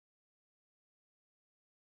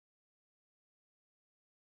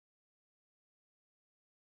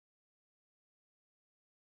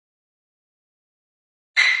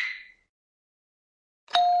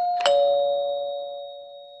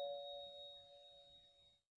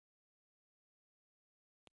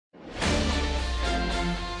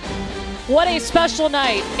What a special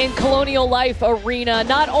night in Colonial Life Arena.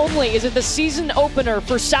 Not only is it the season opener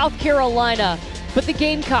for South Carolina, but the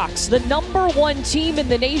Gamecocks, the #1 team in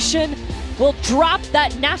the nation, will drop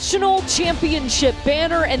that national championship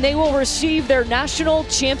banner and they will receive their national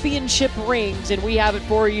championship rings. And we have it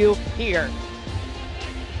for you here.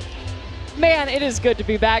 Man, it is good to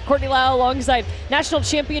be back. Courtney Lau alongside national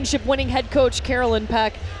championship winning head coach Carolyn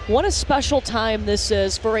Peck. What a special time this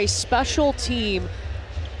is for a special team.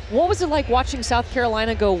 What was it like watching South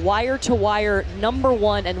Carolina go wire to wire,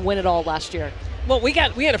 #1, and win it all last year? Well, we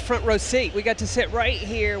had a front row seat. We got to sit right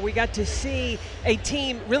here. We got to see a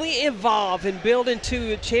team really evolve and build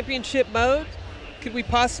into a championship mode. Could we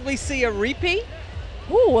possibly see a repeat?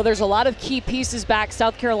 Ooh, well, there's a lot of key pieces back.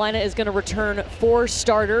 South Carolina is going to return 4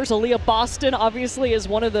 starters. Aaliyah Boston obviously is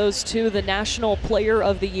one of those two, the National Player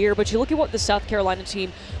of the Year. But you look at what the South Carolina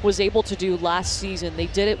team was able to do last season. They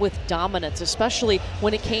did it with dominance, especially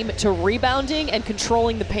when it came to rebounding and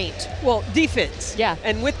controlling the paint. Well, defense. Yeah.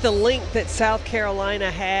 And with the length that South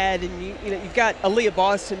Carolina had, and you've got Aaliyah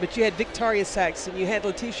Boston, but you had Victoria Saxton, you had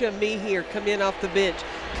Letitia Mehier come in off the bench,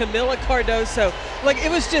 Camila Cardoso. Like,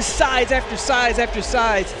 it was just size after size after size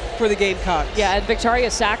for the Gamecocks. Yeah, and Victoria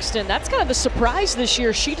Saxton, that's kind of a surprise this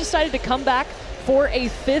year. She decided to come back for a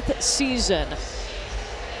 5th season.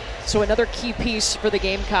 So another key piece for the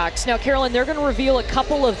Gamecocks. Now, Carolyn, they're going to reveal a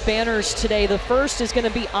couple of banners today. The first is going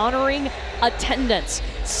to be honoring attendance.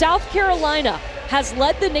 South Carolina has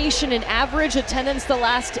led the nation in average attendance the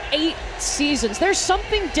last 8 seasons. There's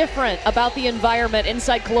something different about the environment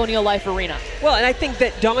inside Colonial Life Arena. Well, and I think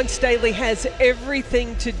that Dawn Staley has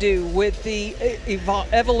everything to do with the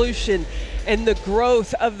evolution and the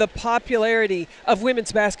growth of the popularity of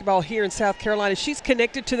women's basketball here in South Carolina. She's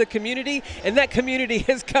connected to the community, and that community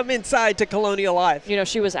has come inside to Colonial Life. You know,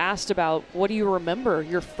 she was asked about, what do you remember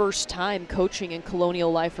your first time coaching in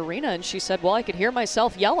Colonial Life Arena? And she said, well, I could hear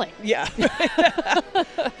myself yelling. Yeah.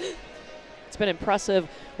 It's been impressive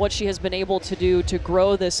what she has been able to do to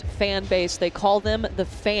grow this fan base. They call them the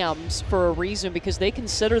FAMs for a reason, because they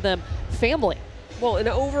consider them family. Well, and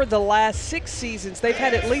over the last 6 seasons, they've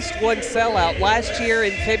had at least one sellout. Last year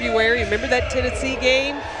in February, remember that Tennessee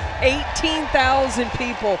game? 18,000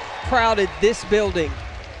 people crowded this building.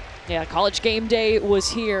 Yeah, College Game Day was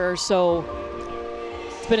here, so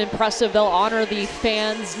it's been impressive. They'll honor the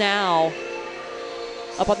fans now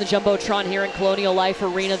up on the Jumbotron here in Colonial Life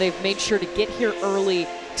Arena. They've made sure to get here early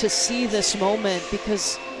to see this moment,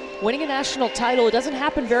 because winning a national title, it doesn't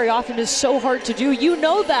happen very often. It's so hard to do. You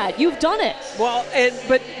know that. You've done it. Well,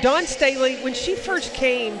 but Dawn Staley, when she first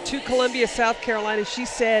came to Columbia, South Carolina, she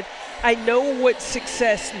said, I know what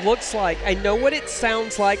success looks like. I know what it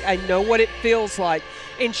sounds like. I know what it feels like.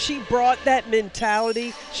 And she brought that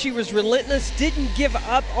mentality. She was relentless, didn't give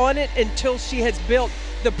up on it until she has built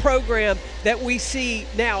the program that we see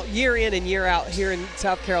now year in and year out here in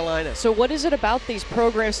South Carolina. So what is it about these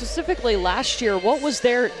programs, specifically last year? What was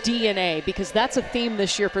their DNA? Because that's a theme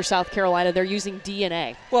this year for South Carolina. They're using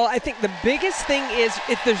DNA. Well, I think the biggest thing is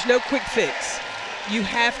there's no quick fix. You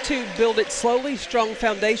have to build it slowly, strong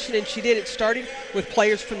foundation, and she did it starting with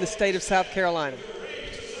players from the state of South Carolina.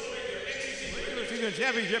 Regular season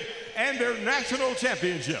championship and their national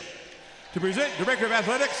championship. To present Director of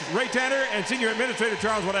Athletics Ray Tanner and Senior Administrator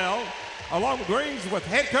Charles Waddell, along with rings with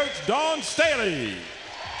Head Coach Dawn Staley.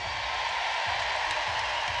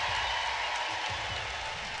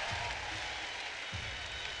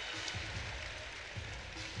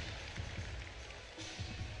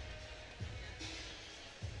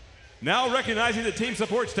 Now recognizing the team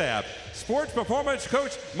support staff, Sports Performance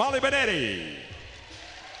Coach Molly Benedict.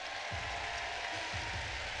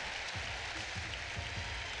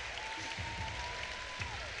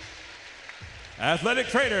 Athletic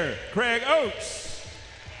Trainer Craig Oates.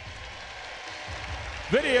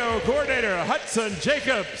 Video Coordinator Hudson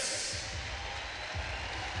Jacobs.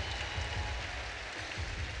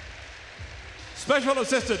 Special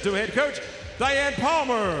Assistant to Head Coach Diane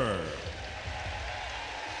Palmer.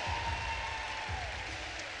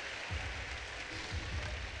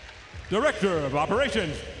 Director of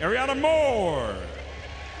Operations Ariana Moore.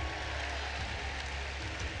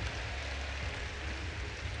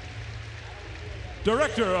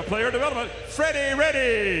 Director of Player Development, Freddie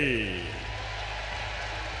Reddy.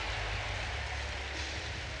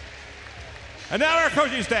 And now our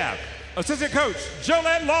coaching staff, Assistant Coach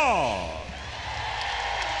Jolette Law.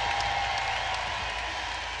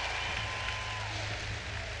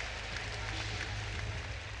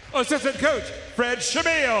 Assistant Coach Fred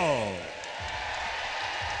Shamil.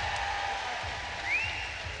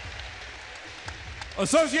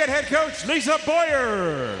 Associate Head Coach Lisa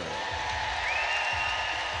Boyer.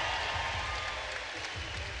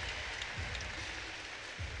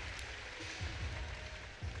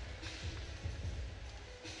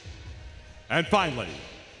 And finally,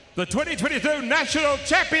 the 2022 national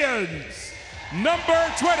champions,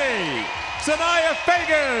 number 20, Sanaya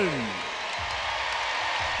Fagan.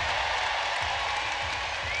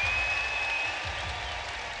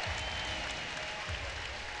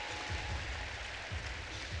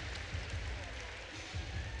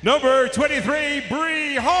 Number 23,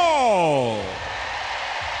 Bree Hall.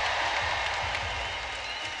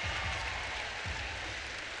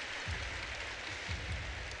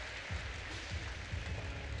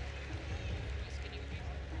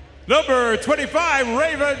 Number 25,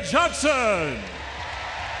 Raven Johnson.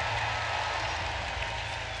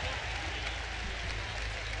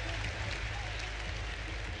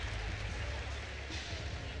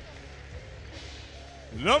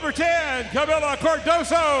 Number 10, Camila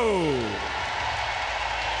Cardoso.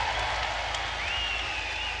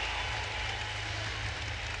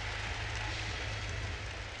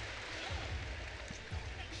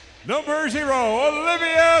 Number 0,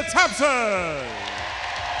 Olivia Thompson.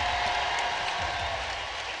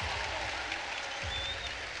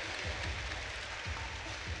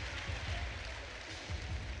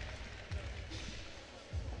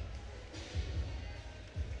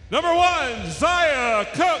 Number 1, Zaya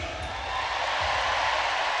Cook.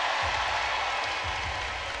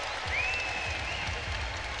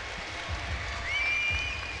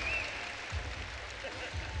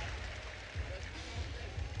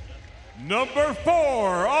 Number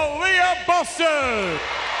 4, Aaliyah Boston.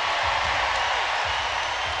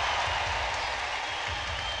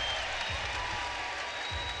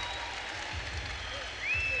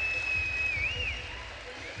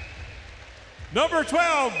 Number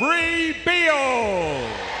 12, Bree Beal.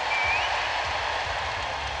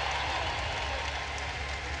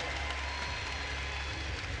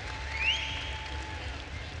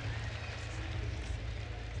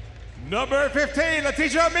 Number 15,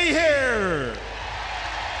 Letitia Mihir.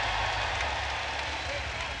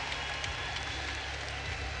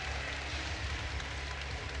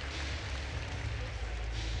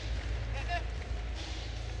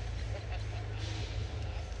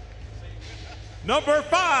 Number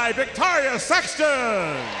 5, Victoria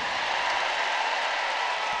Sexton.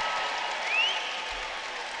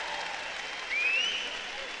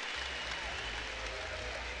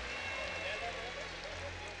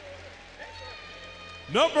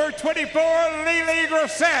 Number 24, Lily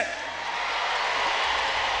Grosset.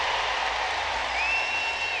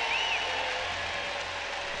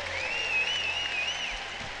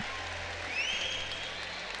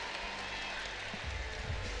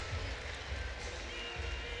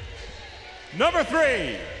 Number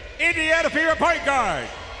 3, Indiana Fever point guard,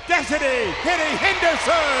 Destiny Kitty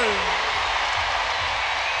Henderson.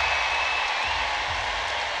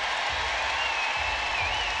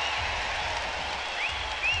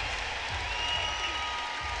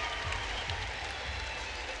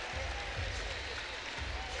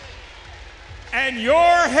 And your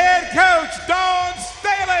head coach, Dawn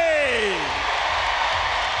Staley.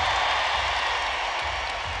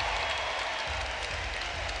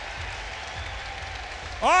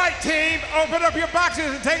 All right, team, open up your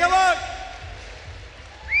boxes and take a look.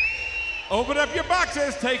 Open up your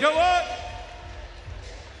boxes, take a look.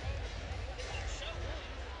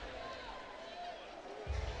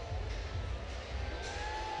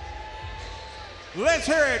 Let's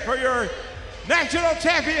hear it for your national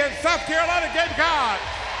champion, South Carolina Gamecocks.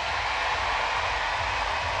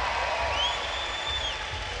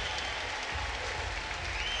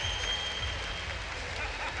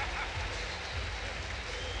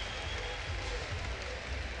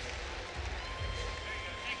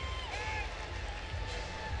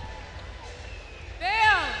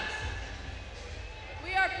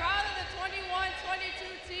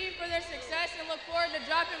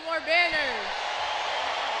 Dropping more banners.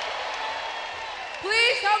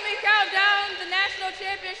 Please help me count down the national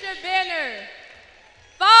championship banner.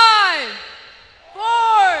 5, 4,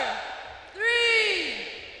 3,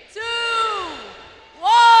 2, 1.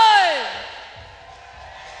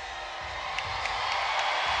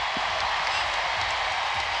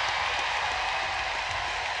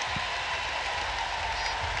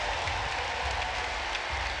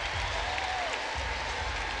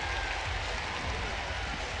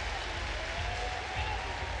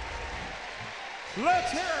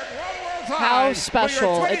 Let's hear it one more time. How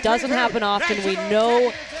special. It doesn't happen often. We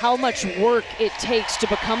know how much work it takes to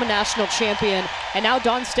become a national champion. And now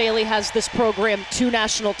Dawn Staley has this program 2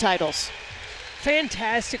 national titles.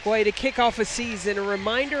 Fantastic way to kick off a season. A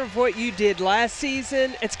reminder of what you did last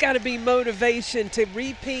season. It's got to be motivation to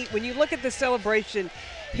repeat. When you look at the celebration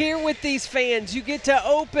here with these fans, you get to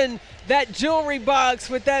open that jewelry box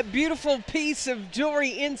with that beautiful piece of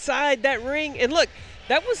jewelry inside that ring. And look,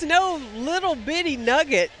 that was no little bitty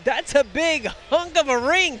nugget. That's a big hunk of a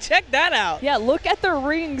ring. Check that out. Yeah, look at the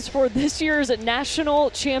rings for this year's national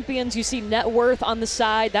champions. You see net worth on the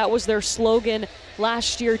side. That was their slogan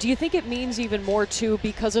last year. Do you think it means even more, too,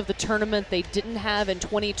 because of the tournament they didn't have in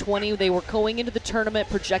 2020? They were going into the tournament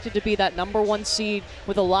projected to be that #1 seed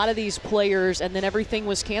with a lot of these players, and then everything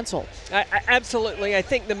was canceled. Absolutely. I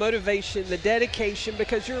think the motivation, the dedication,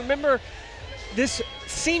 because you remember this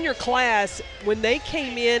senior class, when they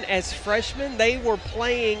came in as freshmen, they were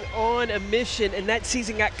playing on a mission, and that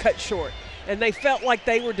season got cut short. And they felt like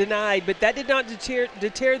they were denied, but that did not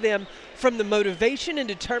deter them from the motivation and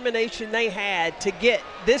determination they had to get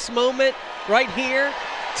this moment right here,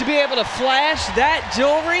 to be able to flash that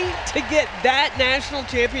jewelry, to get that national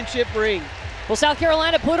championship ring. Well, South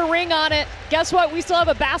Carolina put a ring on it. Guess what? We still have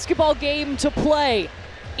a basketball game to play.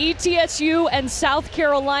 ETSU and South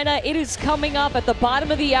Carolina. It is coming up at the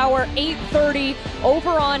bottom of the hour, 8:30, over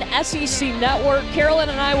on SEC Network. Carolyn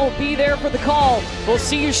and I will be there for the call. We'll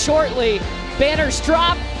see you shortly. Banners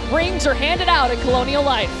drop, rings are handed out in Colonial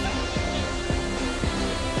Life.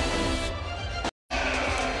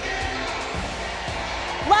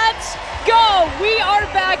 Let's go! We are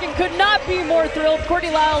back and could not be more thrilled.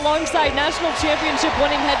 Courtney Lyle alongside national championship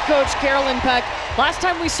winning head coach Carolyn Peck. Last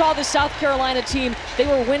time we saw the South Carolina team, they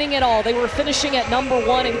were winning it all. They were finishing at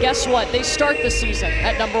 #1, and guess what? They start the season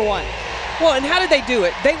at #1. Well, and how did they do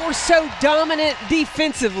it? They were so dominant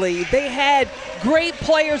defensively. They had great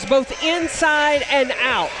players both inside and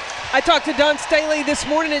out. I talked to Dawn Staley this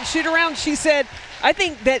morning at shoot-around. She said, I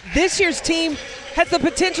think that this year's team has the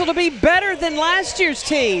potential to be better than last year's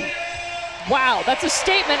team. Wow, that's a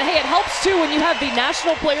statement. Hey, it helps too when you have the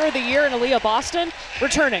National Player of the Year in Aaliyah Boston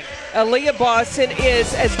returning. Aaliyah Boston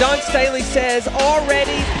is, as Dawn Staley says,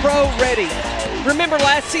 already pro-ready. Remember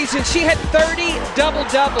last season, she had 30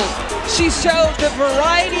 double-doubles. She showed the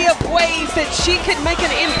variety of ways that she can make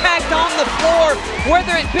an impact on the floor,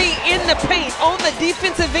 whether it be in the paint, on the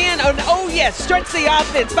defensive end, and oh yes, stretch the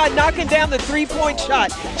offense by knocking down the three-point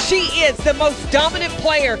shot. She is the most dominant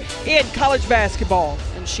player in college basketball.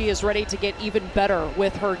 And she is ready to get even better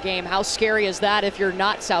with her game. How scary is that if you're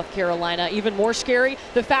not South Carolina? Even more scary,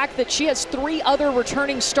 the fact that she has 3 other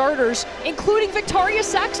returning starters, including Victoria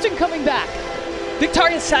Saxton coming back.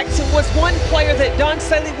 Victoria Saxton was one player that Dawn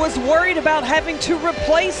Staley was worried about having to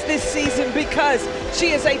replace this season because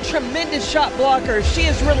she is a tremendous shot blocker. She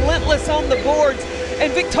is relentless on the boards.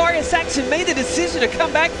 And Victoria Saxton made the decision to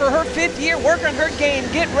come back for her 5th year, work on her game,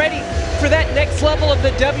 get ready for that next level of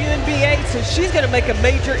the WNBA. So she's going to make a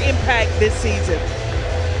major impact this season.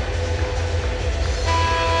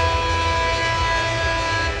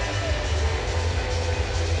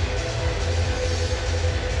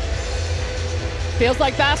 Feels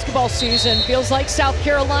like basketball season. Feels like South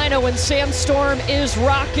Carolina when Sam Storm is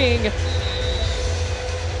rocking.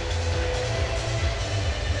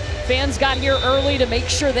 Fans got here early to make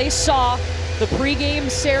sure they saw the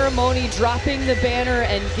pregame ceremony, dropping the banner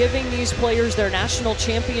and giving these players their national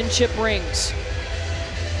championship rings.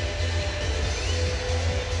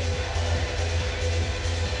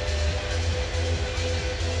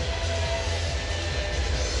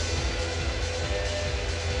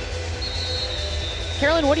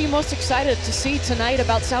 Carolyn, what are you most excited to see tonight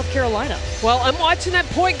about South Carolina? Well, I'm watching that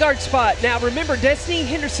point guard spot. Now, remember, Destiny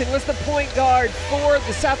Henderson was the point guard for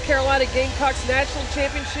the South Carolina Gamecocks national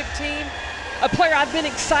championship team. A player I've been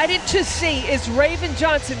excited to see is Raven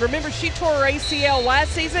Johnson. Remember, she tore her ACL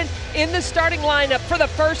last season in the starting lineup for the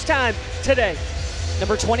first time today.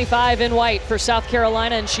 Number 25 in white for South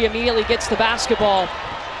Carolina, and she immediately gets the basketball.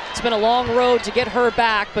 It's been a long road to get her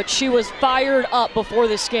back, but she was fired up before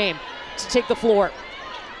this game to take the floor.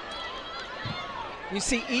 You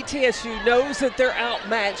see, ETSU knows that they're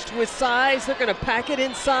outmatched with size. They're going to pack it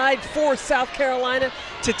inside for South Carolina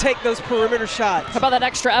to take those perimeter shots. How about that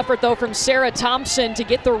extra effort, though, from Sarah Thompson to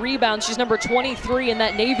get the rebound? She's number 23 in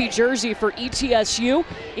that Navy jersey for ETSU.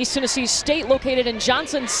 East Tennessee State, located in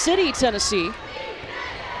Johnson City, Tennessee.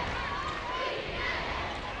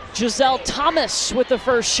 Giselle Thomas with the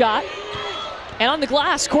first shot. And on the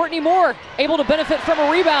glass, Courtney Moore able to benefit from a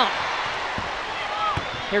rebound.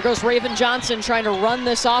 Here goes Raven Johnson trying to run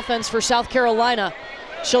this offense for South Carolina.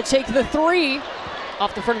 She'll take the 3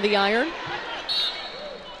 off the front of the iron.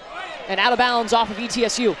 And out of bounds off of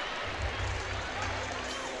ETSU.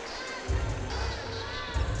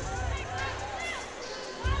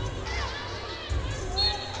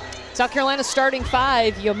 South Carolina starting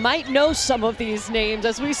 5. You might know some of these names.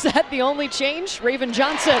 As we said, the only change, Raven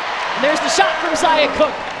Johnson. And there's the shot from Zia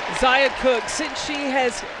Cook. Zia Cook, since she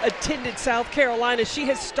has attended South Carolina, she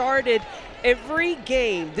has started every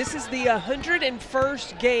game. This is the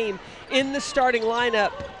 101st game in the starting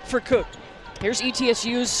lineup for Cook. Here's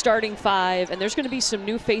ETSU's starting 5, and there's going to be some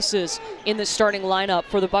new faces in the starting lineup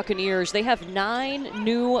for the Buccaneers. They have 9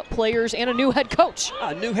 new players and a new head coach.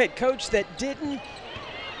 A new head coach that didn't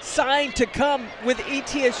sign to come with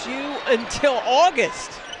ETSU until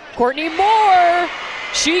August. Courtney Moore,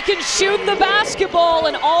 she can shoot the basketball,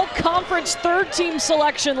 an all-conference third-team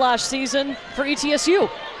selection last season for ETSU.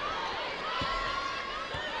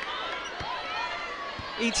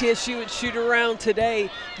 ETSU would shoot around today.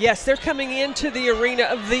 Yes, they're coming into the arena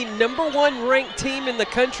of the #1 ranked team in the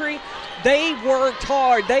country. They worked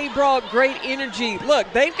hard. They brought great energy.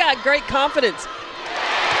 Look, they've got great confidence.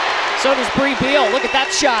 So does Bree Beal. Look at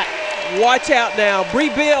that shot. Watch out now. Bree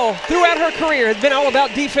Beal, throughout her career, has been all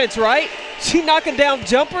about defense, right? She knocking down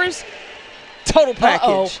jumpers. Total package.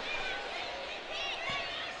 Uh-oh.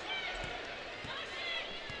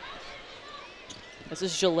 This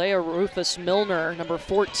is Jalea Rufus Milner, number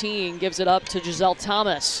 14, gives it up to Giselle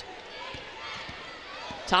Thomas.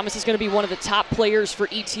 Thomas is going to be one of the top players for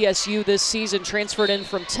ETSU this season, transferred in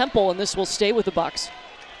from Temple, and this will stay with the Bucks.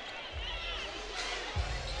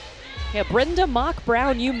 Yeah, Brenda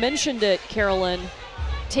Mock-Brown, you mentioned it, Carolyn,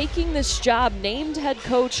 taking this job, named head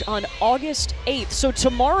coach on August 8th. So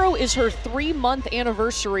tomorrow is her 3-month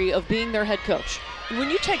anniversary of being their head coach. When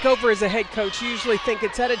you take over as a head coach, you usually think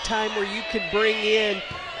it's at a time where you could bring in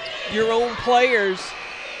your own players.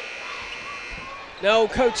 No,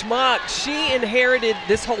 Coach Mock, she inherited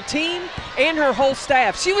this whole team and her whole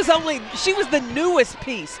staff. She was the newest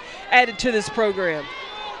piece added to this program.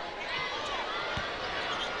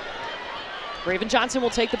 Raven Johnson will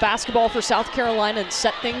take the basketball for South Carolina and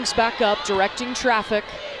set things back up, directing traffic.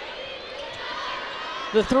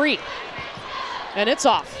 The 3, and it's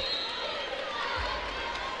off.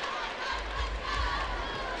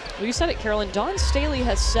 Well, you said it, Carolyn. Dawn Staley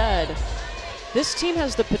has said this team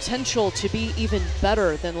has the potential to be even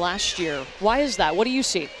better than last year. Why is that? What do you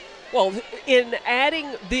see? Well, in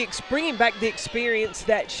bringing back the experience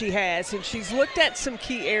that she has, and she's looked at some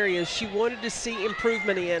key areas she wanted to see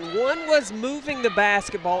improvement in. One was moving the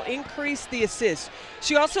basketball, increase the assists.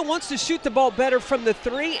 She also wants to shoot the ball better from the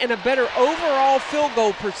 3 and a better overall field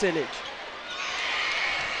goal percentage.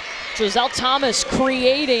 Giselle Thomas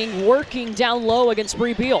creating, working down low against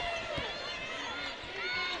Bree Beal.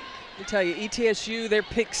 I tell you, ETSU, they're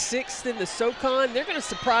picked 6th in the SoCon. They're going to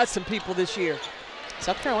surprise some people this year.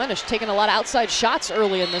 South Carolina's taking a lot of outside shots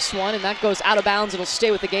early in this one, and that goes out of bounds. It'll stay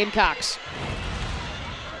with the Gamecocks.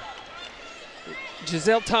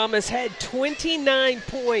 Giselle Thomas had 29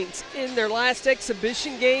 points in their last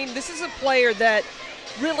exhibition game. This is a player that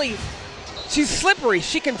really, she's slippery.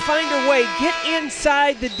 She can find her way, get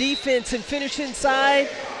inside the defense and finish inside.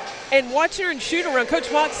 And watching her and shoot around,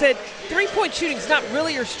 Coach Mock said 3-point shooting is not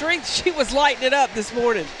really her strength. She was lighting it up this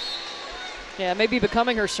morning. Yeah, maybe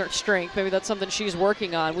becoming her strength. Maybe that's something she's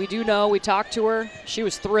working on. We do know, we talked to her. She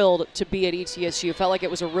was thrilled to be at ETSU. Felt like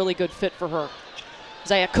it was a really good fit for her.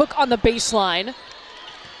 Zia Cook on the baseline.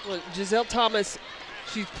 Well, Giselle Thomas,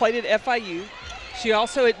 she's played at FIU. She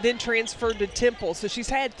also had then transferred to Temple. So she's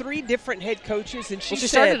had 3 different head coaches. And she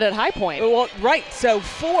started at High Point. Well, right, so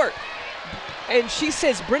 4. And she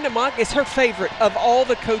says Brenda Mock is her favorite of all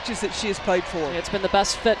the coaches that she has played for. It's been the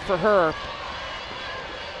best fit for her.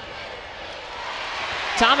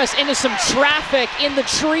 Thomas into some traffic in the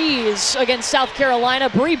trees against South Carolina.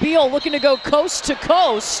 Bree Beal looking to go coast to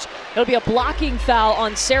coast. It'll be a blocking foul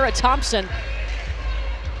on Sarah Thompson.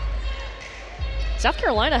 South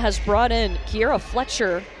Carolina has brought in Kiera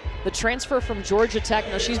Fletcher, the transfer from Georgia Tech.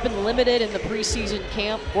 Now, she's been limited in the preseason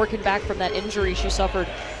camp, working back from that injury she suffered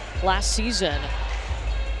last season.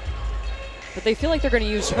 But they feel like they're going to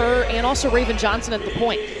use her and also Raven Johnson at the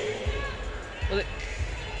point. Well,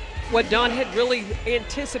 what Dawn had really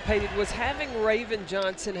anticipated was having Raven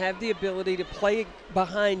Johnson have the ability to play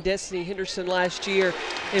behind Destiny Henderson last year.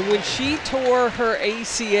 And when she tore her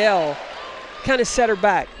ACL, kind of set her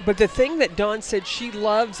back. But the thing that Dawn said she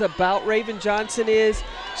loves about Raven Johnson is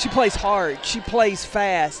she plays hard, she plays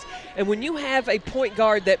fast. And when you have a point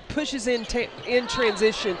guard that pushes in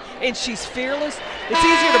transition and she's fearless, it's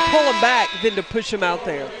easier to pull him back than to push him out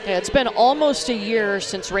there. Yeah, it's been almost a year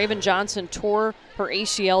since Raven Johnson tore her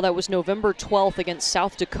ACL. That was November 12th against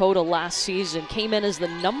South Dakota last season. Came in as the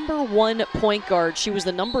 #1 point guard. She was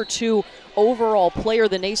the #2 overall player,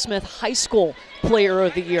 the Naismith High School Player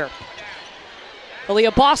of the Year.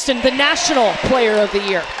 Aaliyah Boston, the National Player of the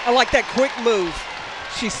Year. I like that quick move.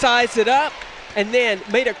 She sized it up and then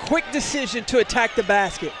made a quick decision to attack the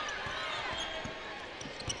basket.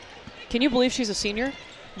 Can you believe she's a senior?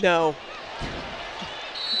 No.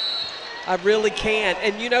 I really can't.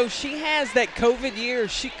 And, you know, she has that COVID year.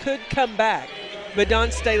 She could come back. But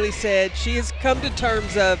Dawn Staley said she has come to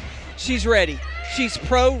terms of she's ready. She's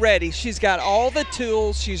pro ready. She's got all the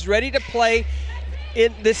tools. She's ready to play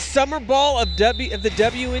in this summer ball of the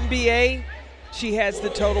WNBA. She has the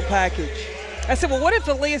total package. I said, well, what if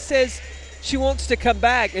Aaliyah says she wants to come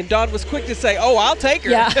back? And Dawn was quick to say, oh, I'll take her.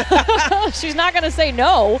 Yeah. She's not going to say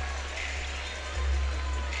no.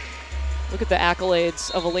 Look at the accolades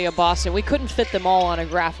of Aaliyah Boston. We couldn't fit them all on a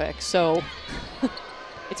graphic, so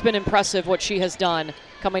it's been impressive what she has done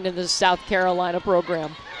coming into the South Carolina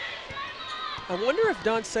program. I wonder if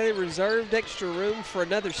Dawn Staley reserved extra room for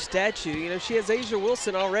another statue. You know, she has Asia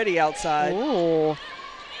Wilson already outside. Ooh.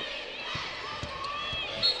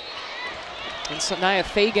 And Sanaya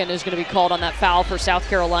Fagan is going to be called on that foul for South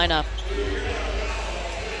Carolina.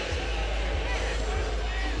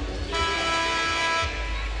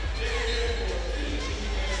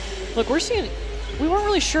 Look, we weren't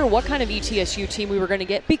really sure what kind of ETSU team we were going to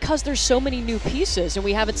get because there's so many new pieces and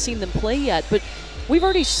we haven't seen them play yet. But we've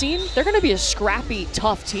already seen they're going to be a scrappy,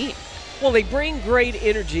 tough team. Well, they bring great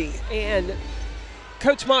energy, and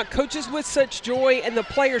Coach Mock coaches with such joy, and the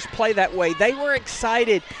players play that way. They were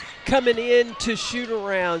excited coming in to shoot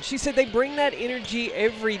around. She said they bring that energy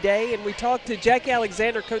every day, and we talked to Jackie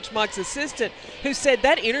Alexander, Coach Mock's assistant, who said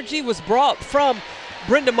that energy was brought from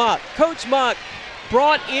Brenda Mock. Coach Mock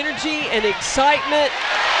brought energy and excitement.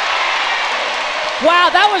 Wow,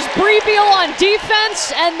 that was Bree Beal on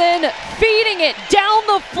defense and then feeding it down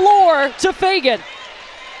the floor to Fagan.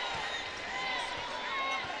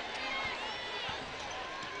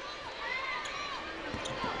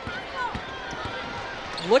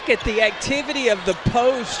 Look at the activity of the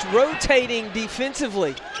post rotating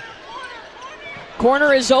defensively.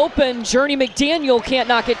 Corner is open. Journey McDaniel can't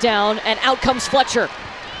knock it down, and out comes Fletcher.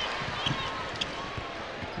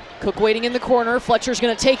 Cook waiting in the corner. Fletcher's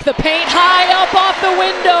going to take the paint high up off the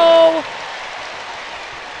window.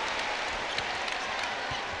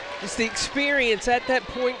 It's the experience at that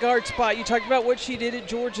point guard spot. You talked about what she did at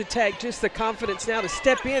Georgia Tech, just the confidence now to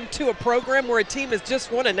step into a program where a team has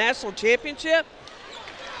just won a national championship.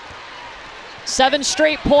 7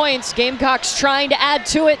 straight points. Gamecocks trying to add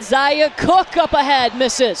to it. Zaya Cook up ahead,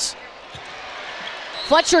 misses.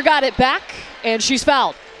 Fletcher got it back, and she's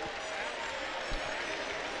fouled.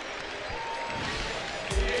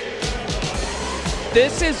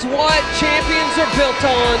 This is what champions are built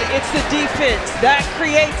on. It's the defense. That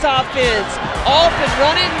creates offense. Off and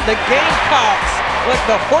running, the Gamecocks. Look,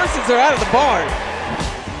 the horses are out of the barn.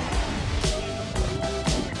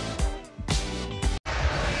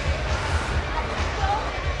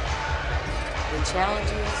 The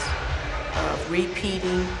challenges of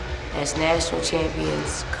repeating as national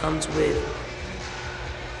champions comes with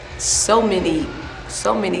so many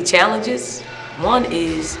challenges. One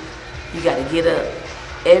is you got to get up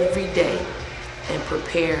every day and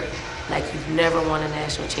prepare like you've never won a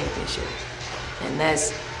national championship. And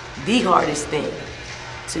that's the hardest thing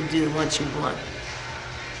to do once you've won.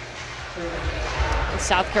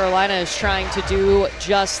 South Carolina is trying to do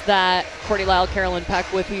just that. Courtney Lyle, Carolyn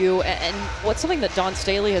Peck with you. And what's something that Dawn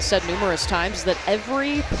Staley has said numerous times is that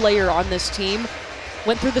every player on this team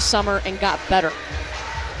went through the summer and got better.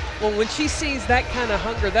 Well, when she sees that kind of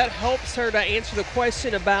hunger, that helps her to answer the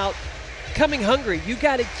question about coming hungry. You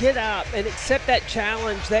got to get up and accept that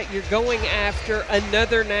challenge that you're going after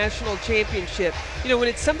another national championship. You know, when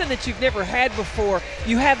it's something that you've never had before,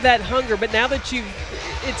 you have that hunger. But now that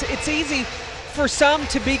it's easy for some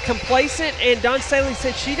to be complacent, and Dawn Staley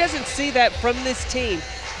said she doesn't see that from this team.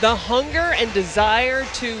 The hunger and desire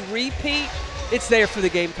to repeat, it's there for the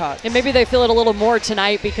Gamecocks. And maybe they feel it a little more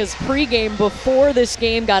tonight because pregame, before this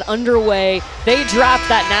game got underway, they dropped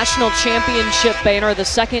that national championship banner, the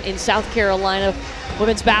second in South Carolina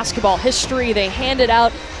women's basketball history. They handed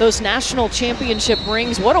out those national championship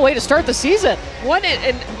rings. What a way to start the season. What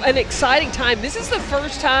an exciting time. This is the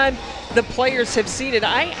first time the players have seen it.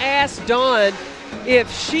 I asked Dawn if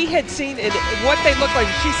she had seen it, what they look like.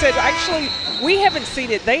 She said, actually, we haven't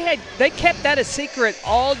seen it. They kept that a secret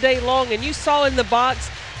all day long, and you saw in the box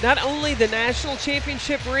not only the national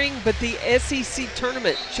championship ring, but the SEC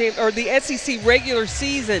tournament or the SEC regular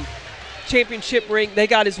season championship ring they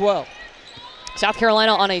got as well. South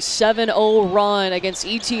Carolina on a 7-0 run against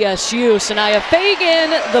ETSU. Sanaya Fagan,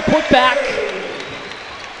 the putback.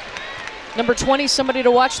 Number 20, somebody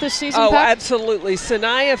to watch this season, Oh, Pat? Absolutely.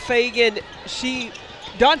 Sanaya Fagan,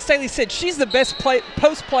 Dawn Staley said she's the best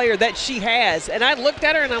post player that she has. And I looked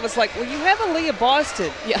at her and I was like, well, you have Aaliyah Boston.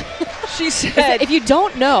 Yeah. She said, if you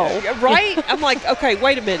don't know. Right? I'm like, okay,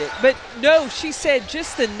 wait a minute. But no, she said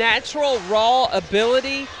just the natural, raw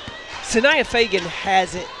ability. Sanaya Fagan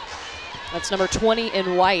has it. That's number 20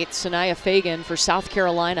 in white, Sanaya Fagan for South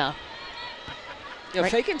Carolina. You know,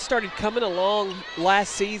 Fagan started coming along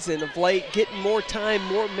last season of late, getting more time,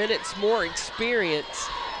 more minutes, more experience.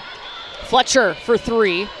 Fletcher for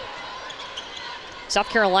 3. South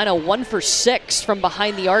Carolina 1 for 6 from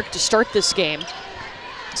behind the arc to start this game.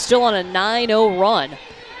 Still on a 9-0 run.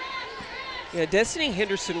 Yeah, Destiny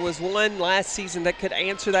Henderson was one last season that could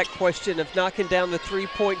answer that question of knocking down the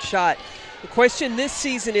three-point shot. The question this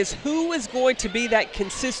season is who is going to be that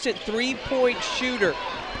consistent three-point shooter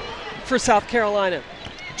for South Carolina?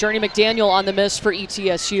 Journey McDaniel on the miss for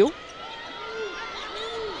ETSU.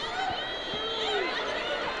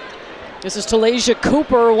 This is Talasia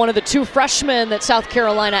Cooper, one of the 2 freshmen that South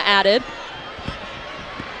Carolina added.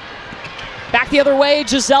 Back the other way,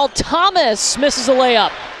 Giselle Thomas misses a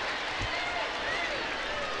layup.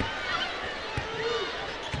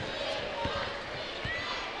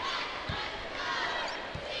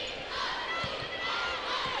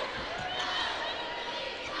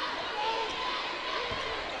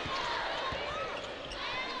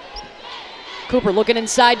 Cooper looking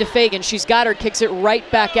inside to Fagan. She's got her, kicks it right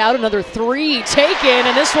back out. Another 3 taken,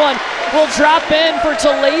 and this one will drop in for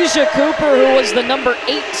Talasia Cooper, who was the number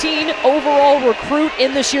 18 overall recruit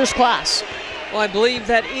in this year's class. Well, I believe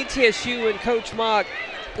that ETSU and Coach Mock,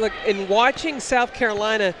 look, in watching South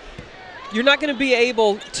Carolina, you're not going to be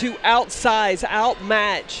able to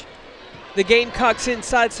outmatch the Gamecocks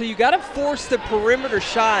inside, so you got to force the perimeter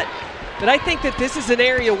shot. But I think that this is an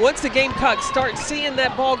area, once the Gamecocks start seeing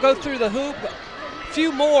that ball go through the hoop, a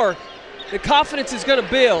few more, the confidence is going to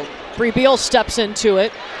build. Bree Beal steps into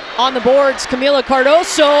it. On the boards, Camila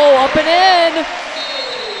Cardoso up and in.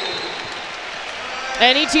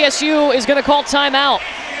 And ETSU is going to call timeout.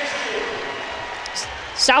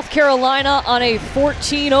 South Carolina on a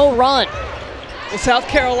 14-0 run. Well, South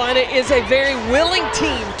Carolina is a very willing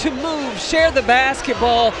team to move, share the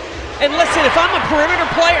basketball. And listen, if I'm a perimeter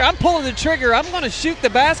player, I'm pulling the trigger. I'm going to shoot the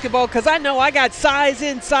basketball because I know I got size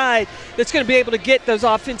inside that's going to be able to get those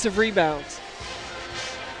offensive rebounds.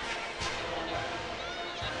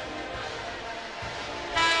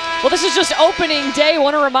 Well, this is just opening day. I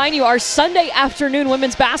want to remind you, our Sunday afternoon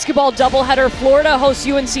women's basketball doubleheader. Florida hosts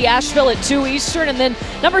UNC Asheville at 2 Eastern, and then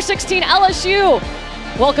number 16, LSU,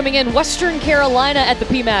 welcoming in Western Carolina at the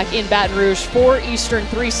PMAC in Baton Rouge, 4 Eastern,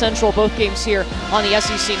 3 Central, both games here on the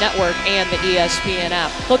SEC Network and the ESPN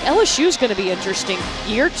app. Look, LSU's going to be interesting.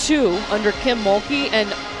 Year 2 under Kim Mulkey, and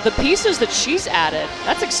the pieces that she's added,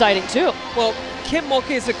 that's exciting too. Well, Kim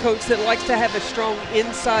Mulkey is a coach that likes to have a strong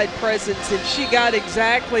inside presence, and she got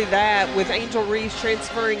exactly that with Angel Reese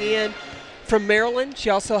transferring in from Maryland. She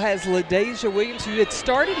also has LaDasia Williams, who had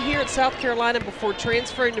started here at South Carolina before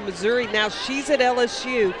transferring to Missouri. Now she's at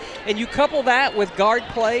LSU, and you couple that with guard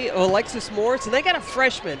play of Alexis Morris, and they got a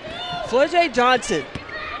freshman, Flau'jae Johnson.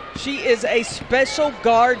 She is a special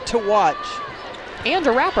guard to watch. And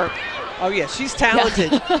a rapper. Oh, yeah, she's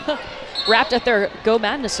talented. Yeah. Rapped at their Go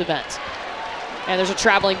Madness event. And there's a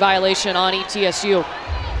traveling violation on ETSU.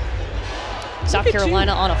 South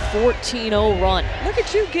Carolina on a 14-0 run. Look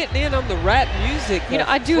at you getting in on the rap music. You know,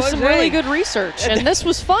 I do some really good research, and this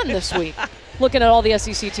was fun this week, looking at all the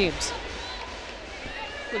SEC teams.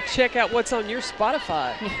 We'll check out what's on your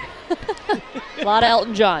Spotify. A lot of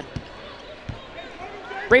Elton John.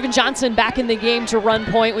 Raven Johnson back in the game to run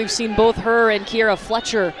point. We've seen both her and Kiera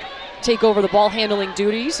Fletcher take over the ball handling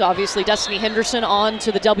duties. Obviously, Destiny Henderson on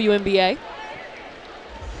to the WNBA.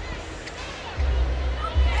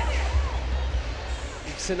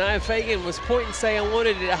 Sanaya Fagan was pointing, saying I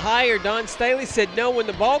wanted it higher. Don Staley said, no, when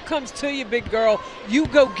the ball comes to you, big girl, you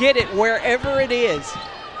go get it wherever it is.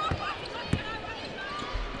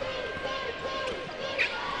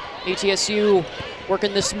 ETSU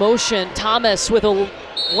working this motion. Thomas with a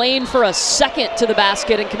lane for a second to the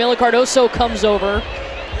basket, and Camila Cardoso comes over.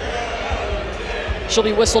 She'll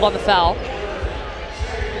be whistled on the foul.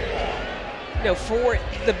 You know, for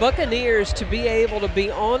the Buccaneers to be able to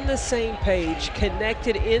be on the same page,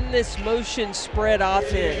 connected in this motion spread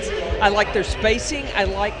offense, I like their spacing, I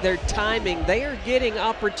like their timing. They are getting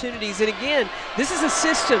opportunities. And again, this is a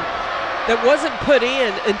system that wasn't put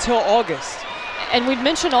in until August. And we'd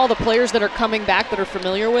mentioned all the players that are coming back that are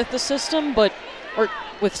familiar with the system, or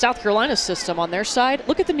with South Carolina's system on their side.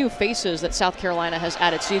 Look at the new faces that South Carolina has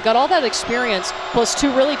added. So you've got all that experience, plus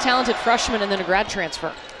 2 really talented freshmen and then a grad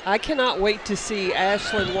transfer. I cannot wait to see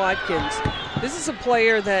Ashlyn Watkins. This is a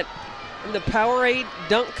player that in the Powerade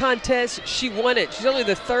dunk contest, she won it. She's only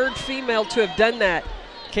the 3rd female to have done that.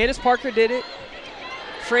 Candace Parker did it.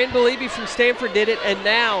 Fran Beliebe from Stanford did it. And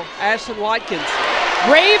now Ashlyn Watkins.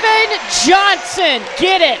 Raven Johnson,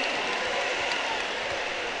 get it.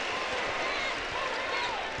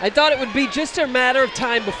 I thought it would be just a matter of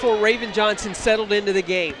time before Raven Johnson settled into the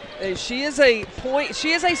game. She is a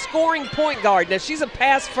scoring point guard. Now she's a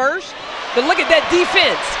pass first, but look at that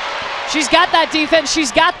defense. She's got that defense.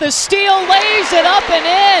 She's got the steal, lays it up and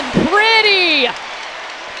in. Pretty.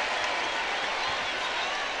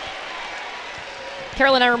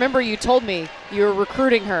 Carolyn, I remember you told me you were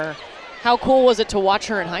recruiting her. How cool was it to watch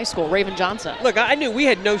her in high school, Raven Johnson? Look, I knew we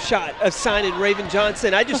had no shot of signing Raven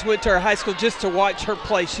Johnson. I just went to her high school just to watch her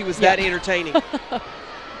play. She was that entertaining.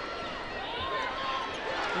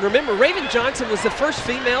 Remember, Raven Johnson was the first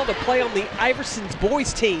female to play on the Iversons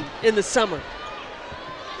boys team in the summer.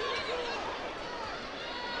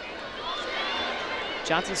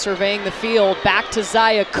 Johnson surveying the field, back to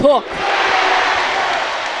Zia Cook.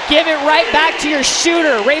 Give it right back to your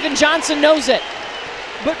shooter. Raven Johnson knows it.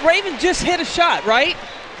 But Raven just hit a shot, right?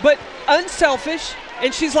 But unselfish,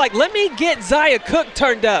 and she's like, let me get Zia Cook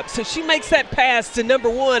turned up. So she makes that pass to number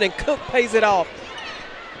 1, and Cook pays it off.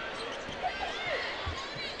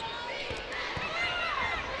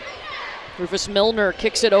 Rufus Milner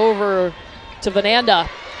kicks it over to Vananda.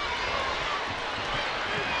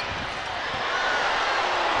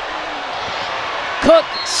 Cook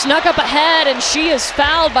snuck up ahead, and she is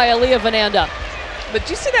fouled by Aaliyah Vananda. But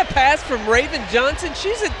you see that pass from Raven Johnson?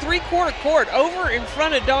 She's at three-quarter court over in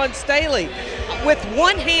front of Dawn Staley with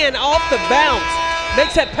one hand off the bounce.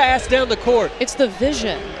 Makes that pass down the court. It's the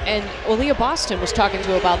vision, and Aaliyah Boston was talking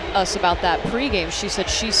to us about that pregame. She said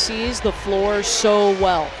she sees the floor so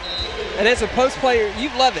well. And as a post player, you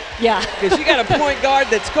love it. Yeah. Because you got a point guard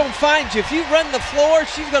that's going to find you. If you run the floor,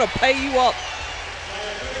 she's going to pay you up.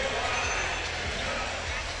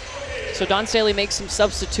 So Dawn Staley makes some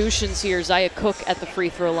substitutions here. Zia Cook at the free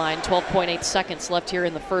throw line. 12.8 seconds left here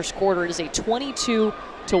in the first quarter. It is a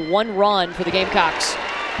 22-1 run for the Gamecocks.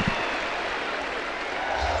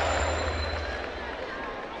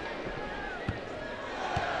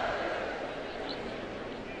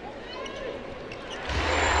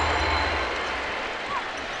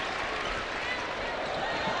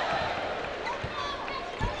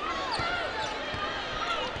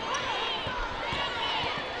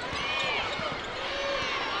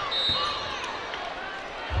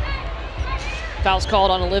 Foul's called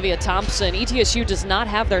on Olivia Thompson. ETSU does not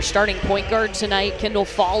have their starting point guard tonight. Kendall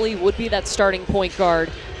Foley would be that starting point guard,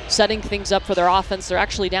 setting things up for their offense. They're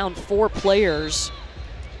actually down 4 players.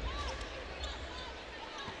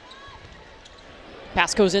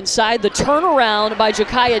 Pass goes inside. The turnaround by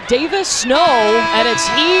Jakaya Davis. Snow, and it's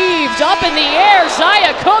heaved up in the air.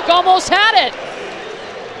 Zia Cook almost had it.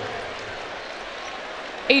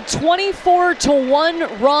 A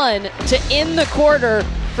 24-1 run to end the quarter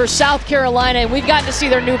for South Carolina, and we've gotten to see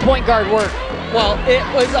their new point guard work. Well, it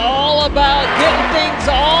was all about getting things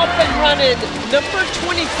off and running. Number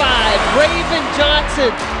 25, Raven Johnson,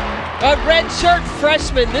 a redshirt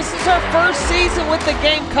freshman. This is her first season with the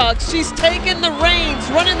Gamecocks. She's taken the reins,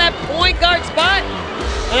 running that point guard spot,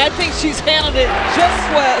 and I think she's handled it just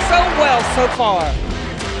so well so far.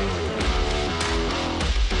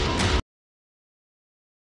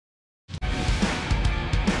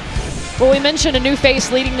 Well, we mentioned a new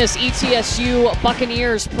face leading this ETSU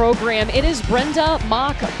Buccaneers program. It is Brenda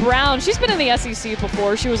Mock Brown. She's been in the SEC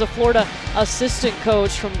before. She was a Florida assistant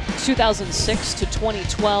coach from 2006 to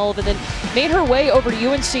 2012, and then made her way over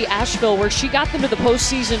to UNC Asheville, where she got them to the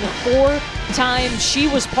postseason 4 times. She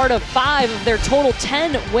was part of 5 of their total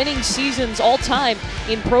 10 winning seasons all time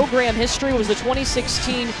in program history. Was the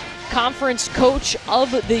 2016 Conference Coach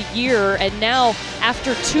of the Year, and now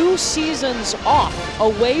after 2 seasons off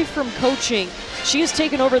away from coaching, she has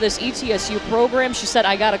taken over this ETSU program. She said,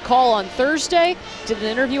 I got a call on Thursday, did an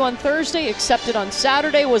interview on Thursday, accepted on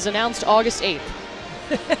Saturday, was announced August 8th.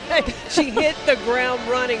 She hit the ground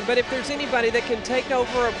running, but if there's anybody that can take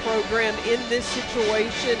over a program in this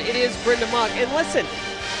situation, it is Brenda Mock. And listen,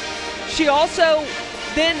 she also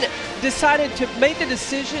then made the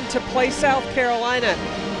decision to play South Carolina.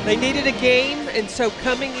 They needed a game, and so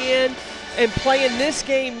coming in and playing this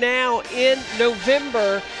game now in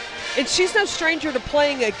November, and she's no stranger to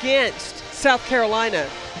playing against South Carolina.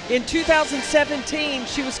 In 2017,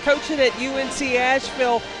 she was coaching at UNC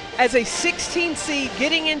Asheville as a 16 seed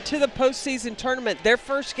getting into the postseason tournament. Their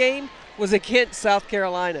first game was against South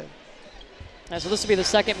Carolina. So this will be the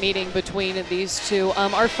second meeting between these two.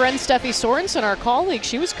 Our friend Steffi Sorensen, our colleague,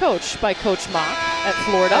 she was coached by Coach Mock at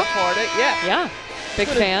Florida. At Florida, yeah. Yeah, big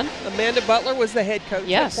fan. Amanda Butler was the head coach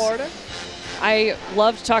at Florida. I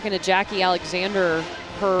loved talking to Jackie Alexander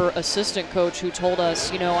her assistant coach who told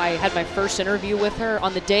us, you know, I had my first interview with her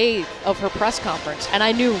on the day of her press conference, and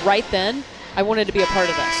I knew right then I wanted to be a part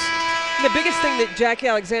of this. The biggest thing that Jackie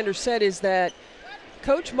Alexander said is that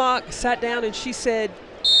Coach Mock sat down and she said,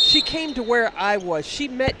 she came to where I was. She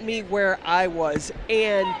met me where I was.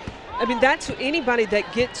 And I mean, that's anybody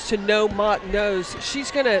that gets to know Mock knows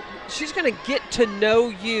she's gonna get to know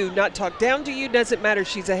you, not talk down to you, doesn't matter.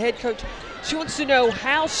 She's a head coach. She wants to know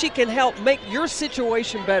how she can help make your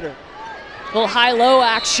situation better. Little high-low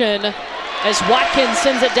action as Watkins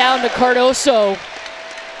sends it down to Cardoso.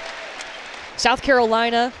 South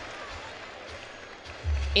Carolina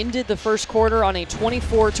ended the first quarter on a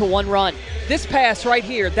 24-1 run. This pass right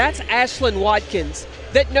here, that's Ashlyn Watkins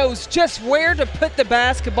that knows just where to put the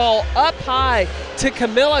basketball up high to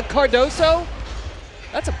Camila Cardoso.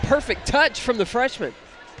 That's a perfect touch from the freshman.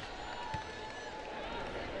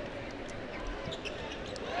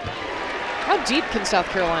 How deep can South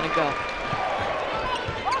Carolina go?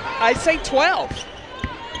 I say 12.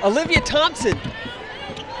 Olivia Thompson,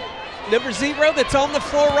 number 0 that's on the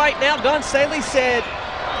floor right now. Dawn Staley said,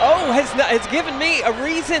 has given me a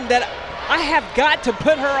reason that I have got to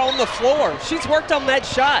put her on the floor. She's worked on that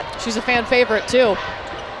shot. She's a fan favorite too.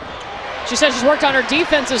 She says she's worked on her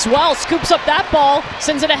defense as well. Scoops up that ball,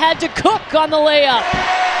 sends it ahead to Cook on the layup.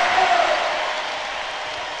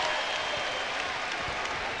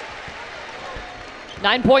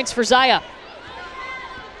 Nine points for Zaya.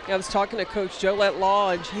 I was talking to Coach Jolette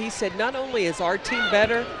Law, and he said not only is our team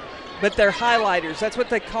better, but their highlighters, that's what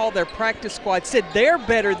they call their practice squad, said they're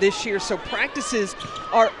better this year, so practices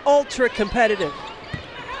are ultra competitive.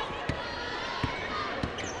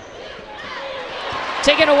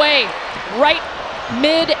 Taken away, right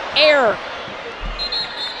mid-air.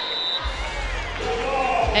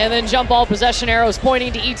 And then jump ball possession arrows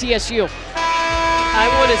pointing to ETSU. I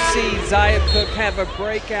want to see Zaya Cook have a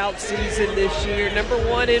breakout season this year. Number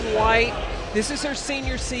 1 in white. This is her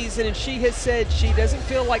senior season, and she has said she doesn't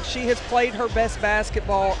feel like she has played her best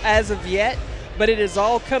basketball as of yet, but it is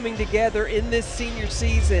all coming together in this senior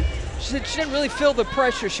season. She said she doesn't really feel the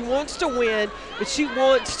pressure. She wants to win, but she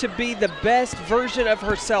wants to be the best version of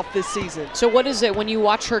herself this season. So what is it when you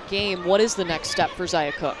watch her game? What is the next step for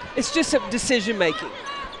Zaya Cook? It's just a decision making.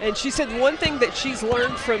 And she said one thing that she's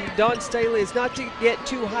learned from Dawn Staley is not to get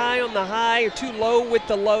too high on the high or too low with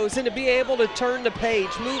the lows, and to be able to turn the page,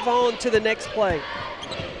 move on to the next play.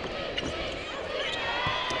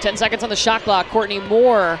 10 seconds on the shot clock. Courtney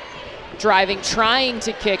Moore driving, trying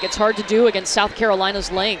to kick. It's hard to do against South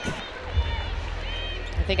Carolina's length.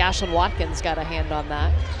 I think Ashlyn Watkins got a hand on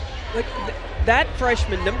that. Like that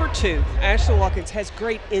freshman, number 2, Ashlyn Watkins, has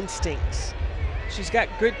great instincts. She's got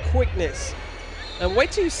good quickness. And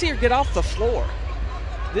wait till you see her get off the floor.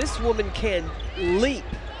 This woman can leap.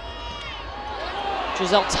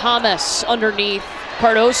 Giselle Thomas underneath.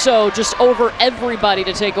 Cardoso just over everybody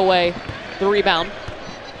to take away the rebound.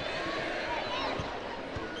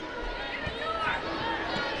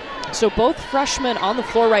 So both freshmen on the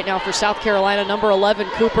floor right now for South Carolina. Number 11,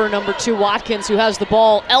 Cooper. Number 2, Watkins, who has the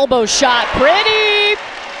ball. Elbow shot. Pretty.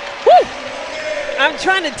 Woo! I'm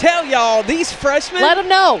trying to tell y'all, these freshmen. Let them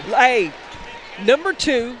know. Hey. Number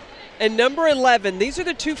 2 and number 11, these are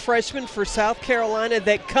the 2 freshmen for South Carolina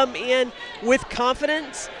that come in with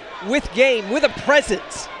confidence, with game, with a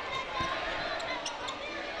presence.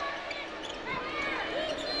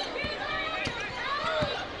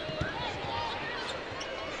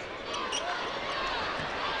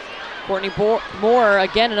 Courtney Moore,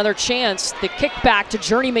 again, another chance. The kick back to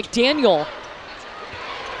Journey McDaniel.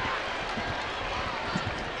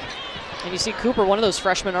 And you see Cooper, one of those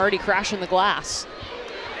freshmen, already crashing the glass.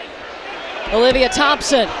 Olivia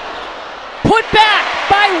Thompson, put back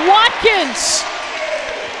by Watkins.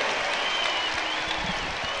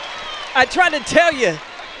 I tried to tell you,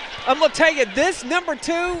 I'm going to tell you, this number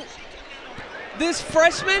 2, this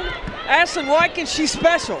freshman, Ashlyn Watkins, she's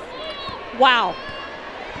special. Wow.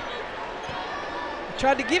 I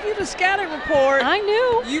tried to give you the scouting report. I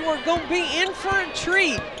knew. You were going to be in for a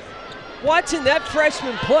treat watching that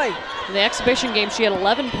freshman play. In the exhibition game, she had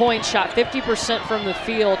 11 points, shot 50% from the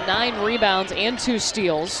field, 9 rebounds and 2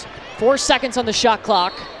 steals. 4 seconds on the shot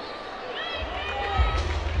clock.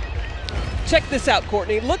 Check this out,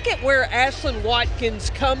 Courtney. Look at where Ashlyn Watkins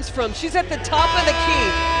comes from. She's at the top of the key.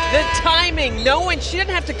 The timing, knowing she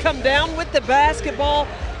didn't have to come down with the basketball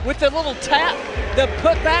with the little tap, the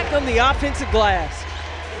putback on the offensive glass.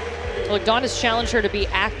 Look, Dawn has challenged her to be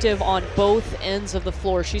active on both ends of the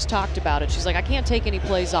floor. She's talked about it. She's like, I can't take any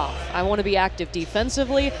plays off. I want to be active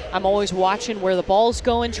defensively. I'm always watching where the ball's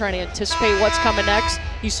going, trying to anticipate what's coming next.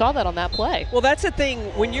 You saw that on that play. Well, that's the thing.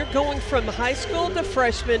 When you're going from high school to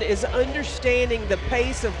freshman is understanding the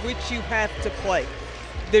pace of which you have to play.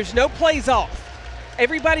 There's no plays off.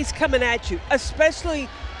 Everybody's coming at you, especially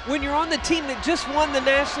when you're on the team that just won the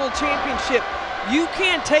national championship. You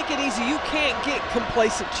can't take it easy. You can't get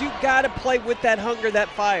complacent. You got to play with that hunger, that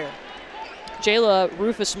fire. Jayla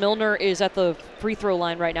Rufus Milner is at the free throw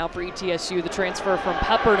line right now for ETSU, the transfer from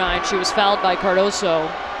Pepperdine. She was fouled by Cardoso,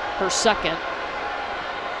 her second.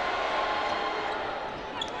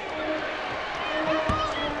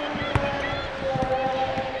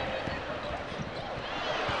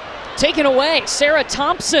 Taken away, Sarah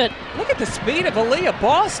Thompson. Look at the speed of Aaliyah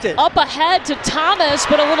Boston. Up ahead to Thomas,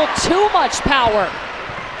 but a little too much power.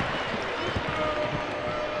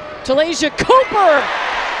 Talasia Cooper.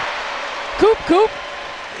 Coop.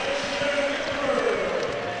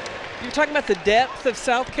 You're talking about the depth of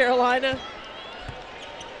South Carolina.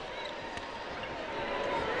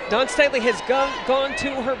 Dawn Staley has gone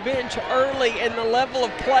to her bench early, and the level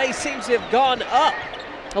of play seems to have gone up.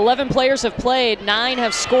 11 players have played, 9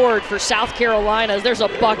 have scored for South Carolina. There's a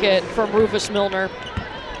bucket from Rufus Milner.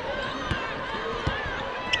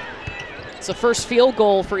 It's the first field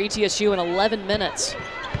goal for ETSU in 11 minutes.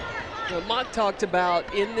 Well, Mock talked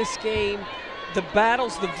about in this game the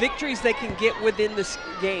battles, the victories they can get within this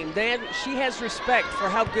game. She has respect for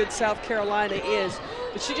how good South Carolina is,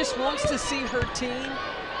 but she just wants to see her team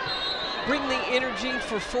bring the energy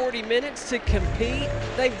for 40 minutes to compete.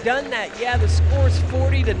 They've done that. Yeah, the score's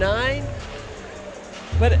 40-9.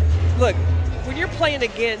 But look, when you're playing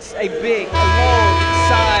against a big,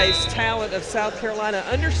 long-sized talent of South Carolina,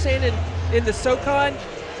 understanding in the SoCon,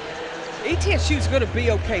 ETSU is going to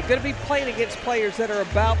be okay. Going to be playing against players that are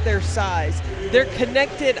about their size. They're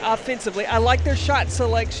connected offensively. I like their shot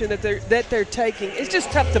selection that they're taking. It's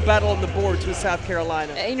just tough to battle on the boards with South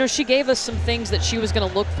Carolina. You know, she gave us some things that she was going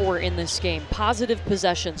to look for in this game. Positive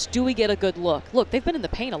possessions. Do we get a good look? Look, they've been in the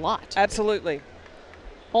paint a lot. Absolutely.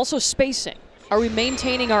 Also spacing. Are we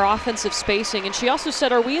maintaining our offensive spacing? And she also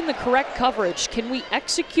said, are we in the correct coverage? Can we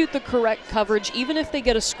execute the correct coverage even if they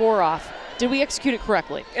get a score off? Did we execute it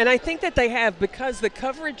correctly? And I think that they have, because the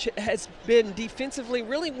coverage has been defensively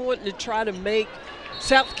really wanting to try to make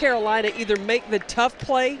South Carolina either make the tough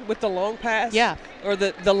play with the long pass or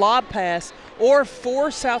the lob pass, or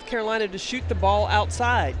force South Carolina to shoot the ball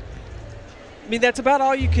outside. I mean, that's about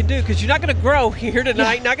all you can do, because you're not going to grow here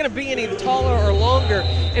tonight, not going to be any taller or longer.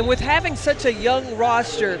 And with having such a young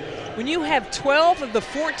roster, when you have 12 of the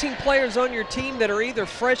 14 players on your team that are either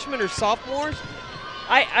freshmen or sophomores,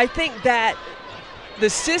 I think that the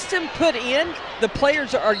system put in, the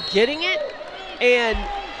players are getting it, and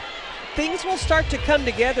things will start to come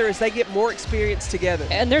together as they get more experience together.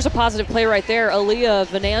 And there's a positive play right there. Aaliyah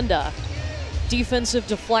Vananda, defensive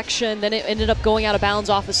deflection, then it ended up going out of bounds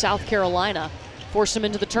off of South Carolina, forced them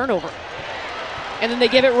into the turnover. And then they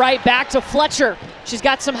give it right back to Fletcher. She's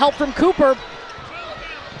got some help from Cooper.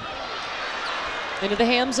 Into the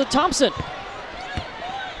hands of Thompson.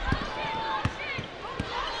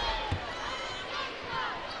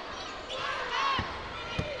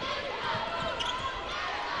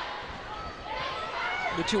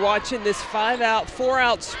 But you're watching this 5-out,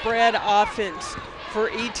 4-out spread offense for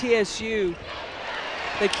ETSU.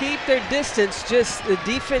 They keep their distance, just the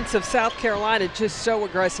defense of South Carolina just so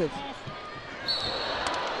aggressive.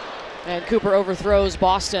 And Cooper overthrows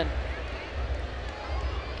Boston.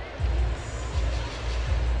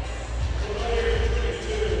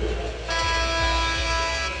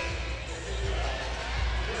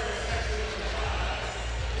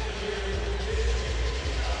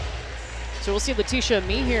 So we'll see Letitia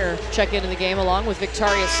Meeher check into the game along with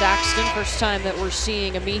Victoria Saxton. First time that we're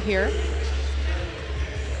seeing a Meeher.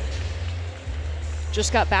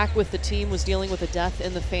 Just got back with the team, was dealing with a death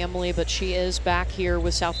in the family, but she is back here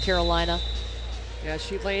with South Carolina. Yeah,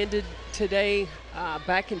 she landed today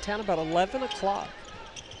back in town about 11 o'clock.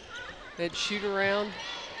 They'd shoot around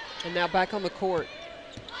and now back on the court.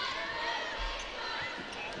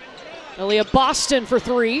 Aaliyah Boston for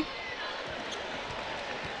 3.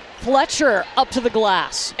 Fletcher up to the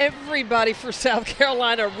glass. Everybody for South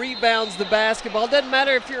Carolina rebounds the basketball. Doesn't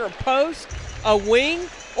matter if you're a post, a wing,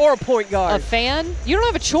 or a point guard. A fan, you don't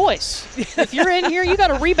have a choice. If you're in here, you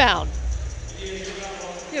got to rebound.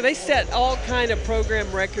 Yeah, they set all kind of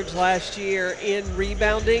program records last year in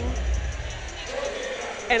rebounding.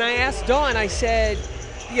 And I asked Dawn, I said,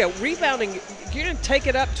 yeah, rebounding, to take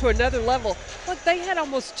it up to another level. Look, they had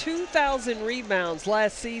almost 2,000 rebounds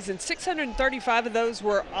last season. 635 of those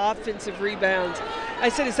were offensive rebounds. I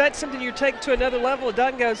said, is that something you take to another level? And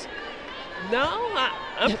Don goes, no,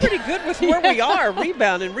 I'm pretty good with where we are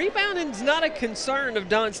rebounding. Rebounding's not a concern of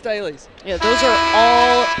Dawn Staley's. Yeah, those are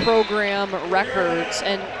all program records.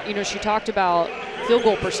 And, you know, she talked about field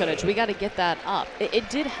goal percentage. We got to get that up. It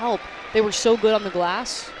did help. They were so good on the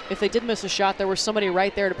glass. If they did miss a shot, there was somebody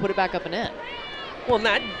right there to put it back up and in. Well, and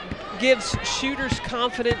that gives shooters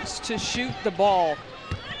confidence to shoot the ball.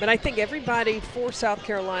 But I think everybody for South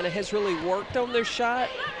Carolina has really worked on their shot.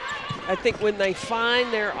 I think when they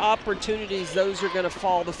find their opportunities, those are going to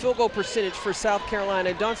fall. The field goal percentage for South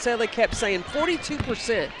Carolina, Dawn Staley kept saying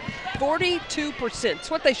 42%. 42%.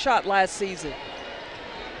 It's what they shot last season.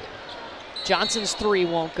 Johnson's three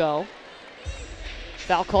won't go.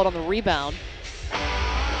 Foul called on the rebound.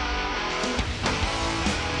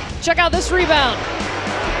 Check out this rebound.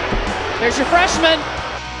 There's your freshman.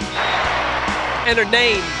 And her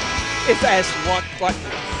name is Ashwatt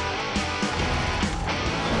Buccaneers.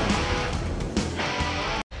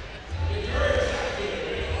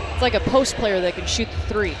 It's like a post player that can shoot the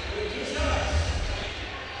three.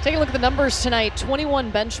 Take a look at the numbers tonight.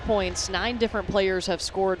 21 bench points. 9 different players have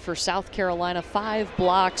scored for South Carolina. 5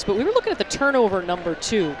 blocks. But we were looking at the turnover number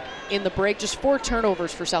 2 in the break. Just 4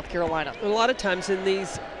 turnovers for South Carolina. A lot of times in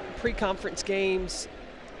these pre-conference games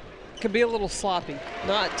can be a little sloppy,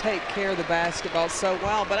 not take care of the basketball so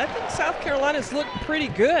well. But I think South Carolina's looked pretty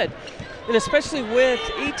good. And especially with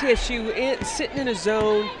ETSU sitting in a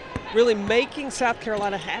zone, really making South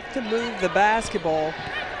Carolina have to move the basketball.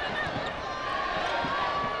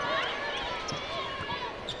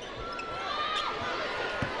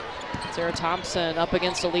 Sarah Thompson up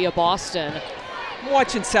against Aaliyah Boston. I'm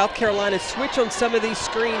watching South Carolina switch on some of these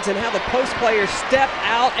screens and how the post players step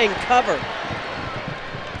out and cover.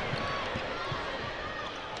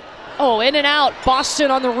 Oh, in and out.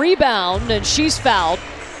 Boston on the rebound, and she's fouled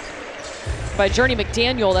by Journey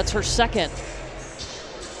McDaniel. That's her second.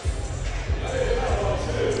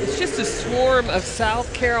 It's just a swarm of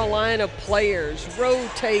South Carolina players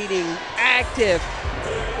rotating, active,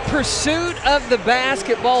 pursuit of the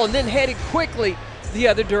basketball, and then headed quickly the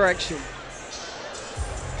other direction.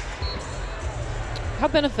 How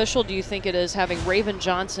beneficial do you think it is having Raven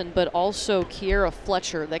Johnson but also Kiera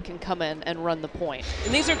Fletcher that can come in and run the point?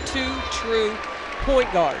 And these are 2 true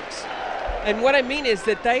point guards. And what I mean is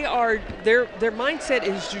that they are, their mindset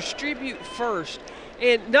is distribute first.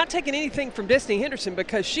 And not taking anything from Destiny Henderson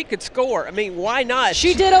because she could score. I mean, why not?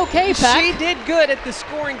 She did okay, Pat. She did good at the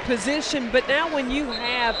scoring position, but now when you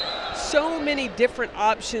have so many different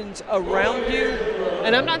options around you,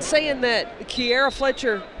 and I'm not saying that Kiera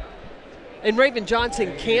Fletcher and Raven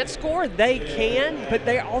Johnson can't score. They can, but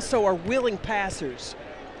they also are willing passers.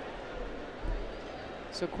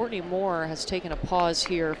 So Courtney Moore has taken a pause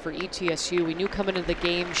here for ETSU. We knew coming into the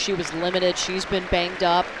game she was limited. She's been banged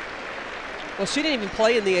up. Well, she didn't even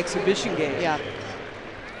play in the exhibition game. Yeah.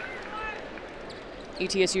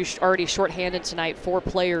 ETSU already shorthanded tonight, 4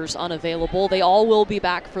 players unavailable. They all will be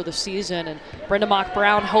back for the season, and Brenda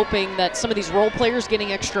Mock-Brown hoping that some of these role players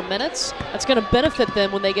getting extra minutes, that's going to benefit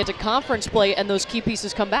them when they get to conference play and those key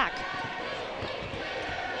pieces come back.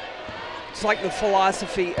 It's like the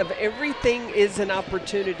philosophy of everything is an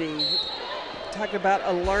opportunity. Talk about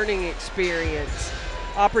a learning experience,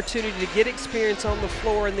 opportunity to get experience on the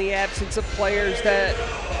floor in the absence of players that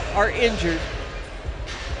are injured.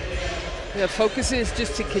 The focus is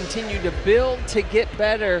just to continue to build, to get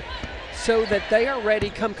better, so that they are ready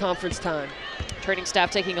come conference time. Training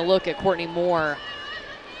staff taking a look at Courtney Moore.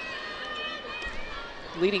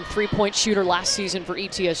 Leading 3-point shooter last season for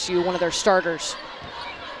ETSU, one of their starters.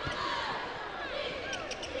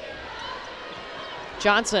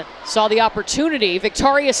 Johnson saw the opportunity.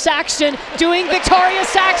 Victoria Saxton doing Victoria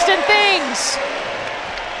Saxton things.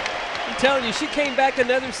 I'm telling you, she came back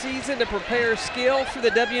another season to prepare skill for the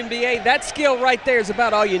WNBA. That skill right there is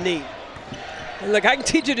about all you need. And look, I can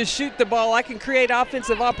teach you to shoot the ball. I can create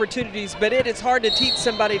offensive opportunities, but it is hard to teach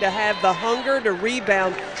somebody to have the hunger to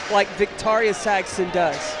rebound like Victoria Saxton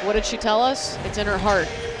does. What did she tell us? It's in her heart.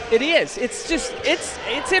 It is. It's just,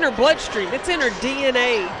 it's in her bloodstream. It's in her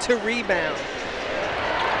DNA to rebound.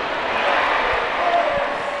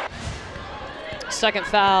 Second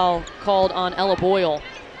foul called on Ella Boyle.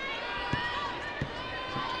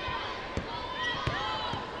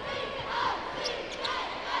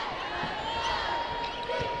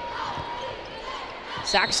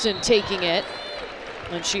 Saxton taking it,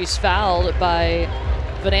 and she's fouled by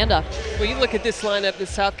Vananda. Well, you look at this lineup that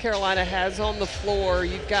South Carolina has on the floor.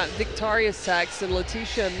 You've got Victoria Saxton,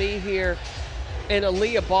 Letitia Mee here, and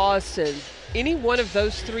Aaliyah Boston, any one of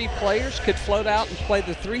those 3 players could float out and play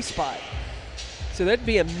the 3 spot. So that'd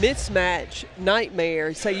be a mismatch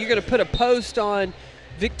nightmare. Say you're going to put a post on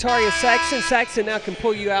Victoria Saxton. Saxton now can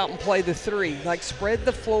pull you out and play the 3. Like spread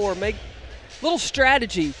the floor, make little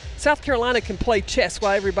strategy. South Carolina can play chess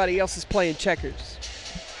while everybody else is playing checkers.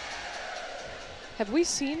 Have we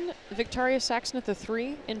seen Victoria Saxton at the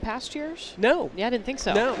 3 in past years? No. Yeah, I didn't think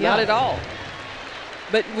so. No, not at all.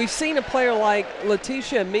 But we've seen a player like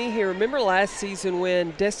Letitia Meeher. Remember last season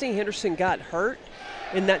when Destiny Henderson got hurt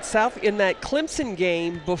in that Clemson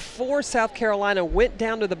game before South Carolina went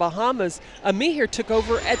down to the Bahamas? Meeher took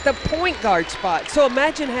over at the point guard spot. So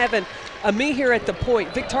imagine having Meeher at the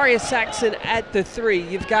point, Victoria Saxton at the 3.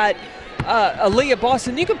 You've got Aaliyah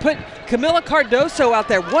Boston. You can put Camila Cardoso out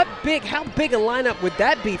there. How big a lineup would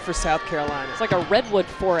that be for South Carolina? It's like a redwood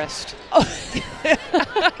forest.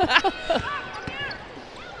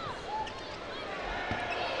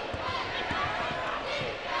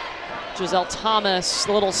 Giselle Thomas,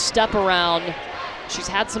 a little step around. She's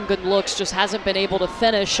had some good looks, just hasn't been able to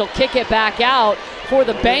finish. She'll kick it back out for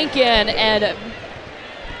the bank in, and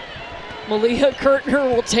Malia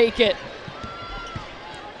Kurtner will take it.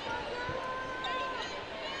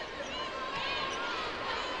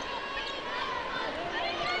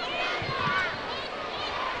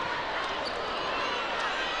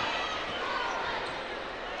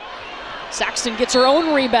 Saxton gets her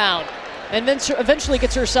own rebound and then eventually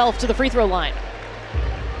gets herself to the free throw line.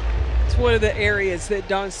 It's one of the areas that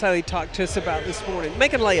Dawn Staley talked to us about this morning,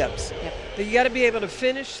 making layups. Yep. You got to be able to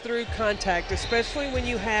finish through contact, especially when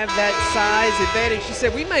you have that size advantage. She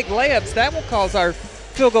said, we make layups, that will cause our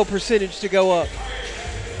field goal percentage to go up.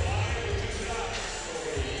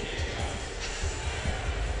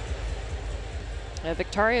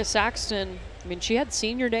 Victoria Saxton, I mean, she had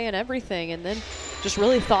senior day and everything, and then just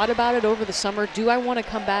really thought about it over the summer. Do I want to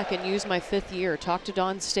come back and use my 5th year? Talked to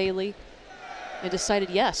Dawn Staley and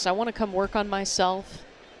decided, yes, I want to come work on myself.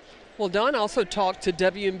 Well, Dawn also talked to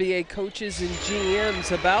WNBA coaches and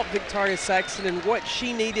GMs about Victoria Saxton and what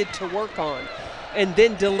she needed to work on, and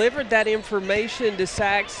then delivered that information to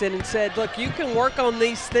Saxton and said, look, you can work on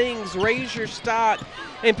these things, raise your stock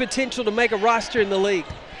and potential to make a roster in the league.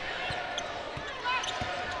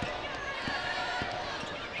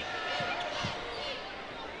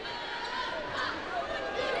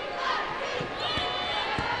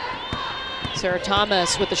 Sarah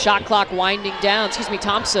Thomas with the shot clock winding down,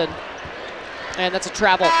 Thompson. And that's a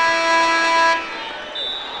travel.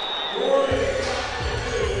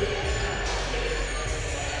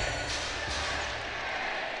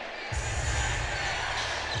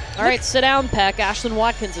 All right, sit down, Peck. Ashlyn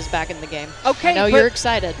Watkins is back in the game. Okay, I know you're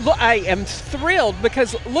excited. Look, I am thrilled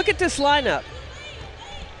because look at this lineup.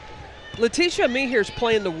 Letitia Meeher's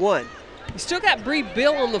playing the 1. You still got Bree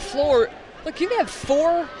Bill on the floor. Look, you have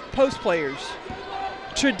 4 post players.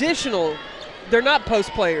 Traditional, they're not post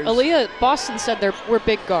players. Aaliyah Boston said we're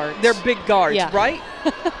big guards. They're big guards, yeah. Right?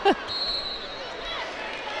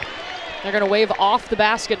 They're going to wave off the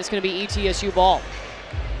basket. It's going to be ETSU ball.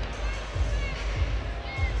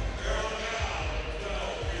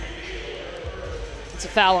 It's a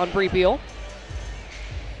foul on Bree Beal.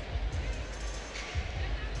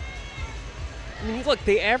 I mean, look,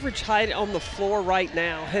 the average height on the floor right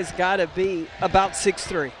now has got to be about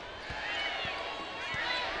 6'3".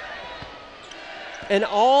 And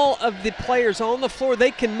all of the players on the floor, they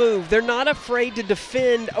can move. They're not afraid to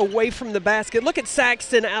defend away from the basket. Look at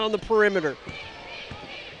Saxton out on the perimeter.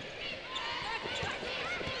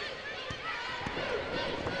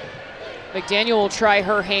 McDaniel will try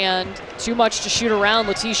her hand. Too much to shoot around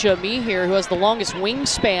Letitia Meeher, who has the longest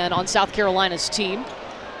wingspan on South Carolina's team.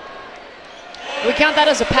 Do we count that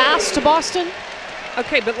as a pass to Boston?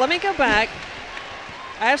 Okay, but let me go back.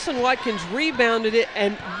 Ashlyn Watkins rebounded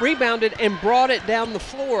and brought it down the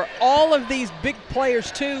floor. All of these big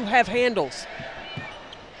players, too, have handles.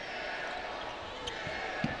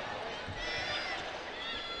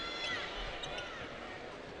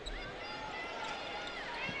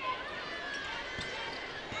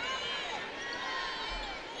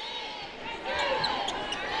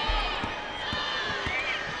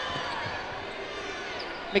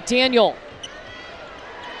 McDaniel.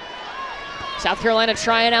 South Carolina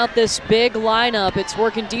trying out this big lineup. It's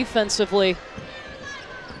working defensively.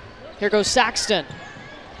 Here goes Saxton.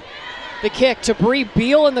 The kick to Bree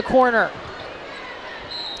Beal in the corner.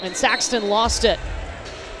 And Saxton lost it.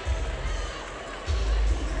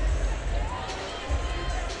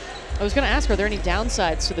 I was going to ask, are there any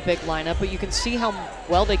downsides to the big lineup? But you can see how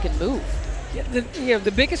well they can move. Yeah,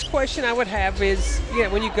 the biggest question I would have is,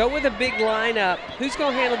 when you go with a big lineup, who's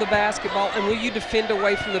going to handle the basketball, and will you defend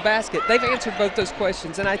away from the basket? They've answered both those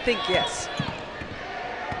questions, and I think yes.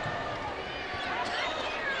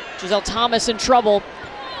 Giselle Thomas in trouble.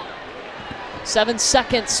 7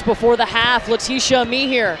 seconds before the half. Letitia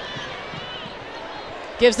Mihir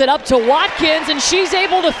gives it up to Watkins, and she's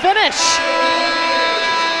able to finish.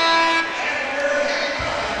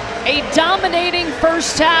 A dominating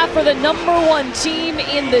first half for the #1 team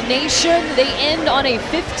in the nation. They end on a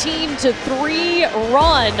 15-3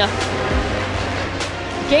 run.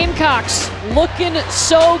 Gamecocks looking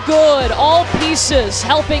so good. All pieces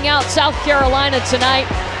helping out South Carolina tonight.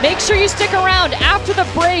 Make sure you stick around. After the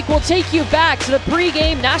break, we'll take you back to the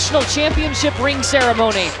pregame national championship ring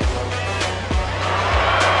ceremony.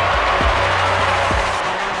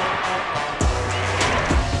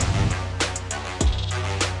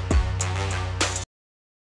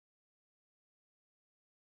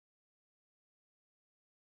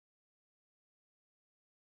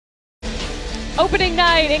 Opening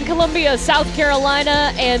night in Columbia, South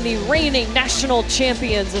Carolina, and the reigning national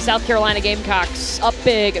champions, the South Carolina Gamecocks, up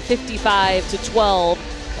big 55-12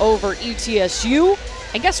 over ETSU.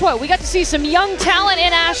 And guess what? We got to see some young talent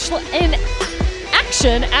in action.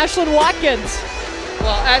 Ashlyn Watkins.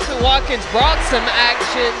 Well, Ashlyn Watkins brought some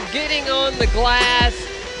action, getting on the glass.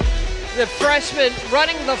 The freshman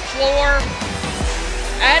running the floor,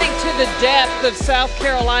 adding to the depth of South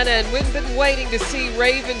Carolina, and we've been waiting to see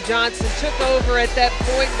Raven Johnson took over at that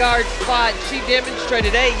point guard spot. She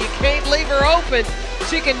demonstrated, hey, you can't leave her open.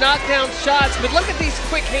 She can knock down shots, but look at these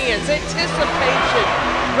quick hands, anticipation,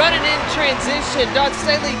 running in transition. Dawn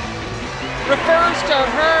Staley refers to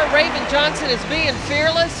her, Raven Johnson, as being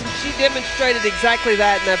fearless, and she demonstrated exactly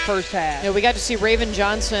that in that first half. Yeah, we got to see Raven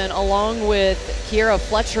Johnson along with Kiera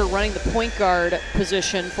Fletcher running the point guard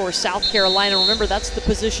position for South Carolina. Remember, that's the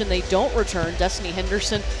position they don't return. Destiny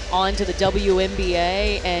Henderson on to the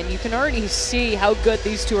WNBA, and you can already see how good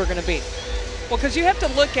these two are going to be. Well, because you have to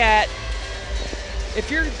look at, if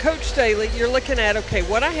you're Coach Staley, you're looking at, okay,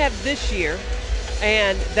 what I have this year,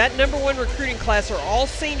 and that #1 recruiting class are all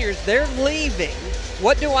seniors. They're leaving.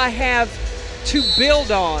 What do I have to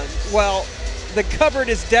build on? Well, the cupboard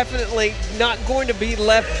is definitely not going to be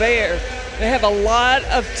left bare. They have a lot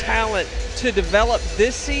of talent to develop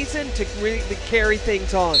this season to really carry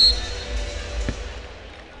things on.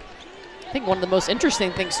 I think one of the most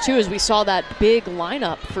interesting things, too, is we saw that big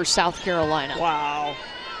lineup for South Carolina. Wow.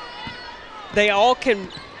 They all can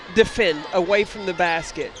defend away from the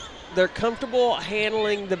basket. They're comfortable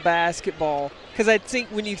handling the basketball, because I think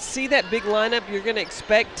when you see that big lineup, you're going to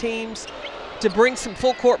expect teams to bring some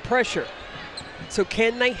full court pressure. So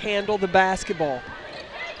can they handle the basketball?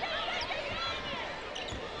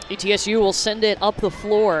 ETSU will send it up the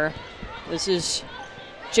floor. This is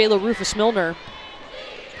Jayla Rufus-Milner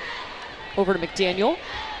over to McDaniel.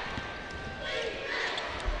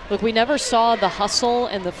 Look, we never saw the hustle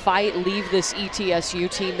and the fight leave this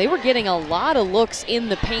ETSU team. They were getting a lot of looks in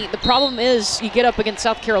the paint. The problem is you get up against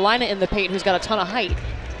South Carolina in the paint, who's got a ton of height.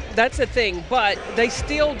 That's the thing, but they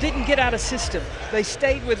still didn't get out of system. They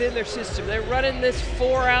stayed within their system. They're running this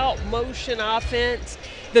 4-out motion offense.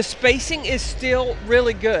 The spacing is still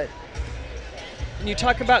really good. And you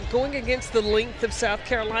talk about going against the length of South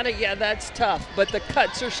Carolina, yeah, that's tough, but the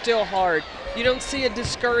cuts are still hard. You don't see a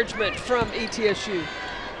discouragement from ETSU.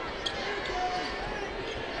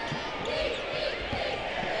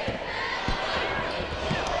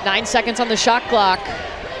 Nine seconds on the shot clock.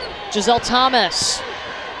 Giselle Thomas.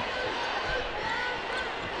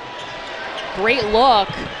 Great look.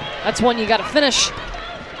 That's one you got to finish.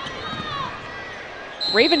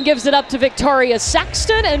 Raven gives it up to Victoria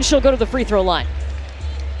Saxton, and she'll go to the free throw line.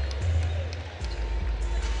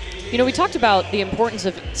 You know, we talked about the importance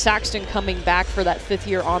of Saxton coming back for that 5th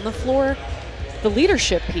year on the floor. The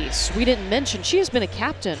leadership piece, we didn't mention, she has been a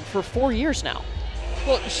captain for 4 years now.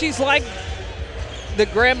 Well, she's like the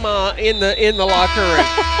grandma in the locker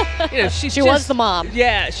room. You know, she was the mom.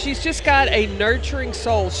 Yeah, she's just got a nurturing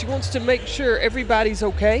soul. She wants to make sure everybody's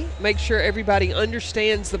okay, make sure everybody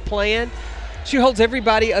understands the plan. She holds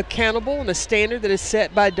everybody accountable in a standard that is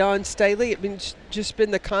set by Dawn Staley. It's just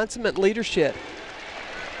been the consummate leadership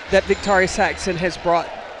that Victoria Saxton has brought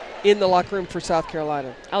in the locker room for South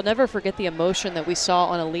Carolina. I'll never forget the emotion that we saw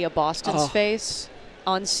on Aaliyah Boston's face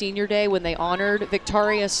on senior day when they honored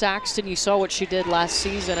Victoria Saxton. You saw what she did last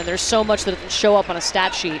season, and there's so much that doesn't show up on a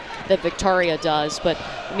stat sheet that Victoria does. But,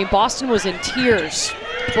 I mean, Boston was in tears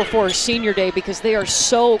before senior day because they are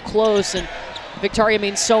so close, and Victoria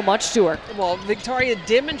means so much to her. Well, Victoria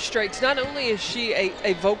demonstrates not only is she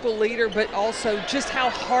a vocal leader, but also just how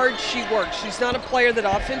hard she works. She's not a player that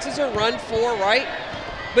offenses are run for, right?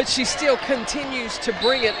 But she still continues to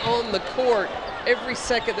bring it on the court every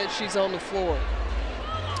second that she's on the floor.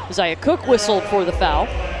 Isaiah Cook whistled for the foul.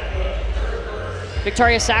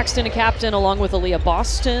 Victoria Saxton, a captain, along with Aaliyah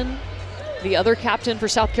Boston, the other captain for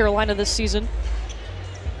South Carolina this season.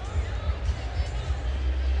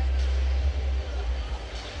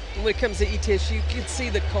 When it comes to ETSU, you can see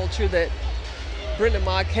the culture that Brenda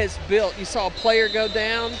Mock has built. You saw a player go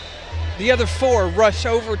down, the other 4 rush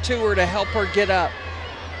over to her to help her get up.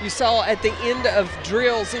 You saw at the end of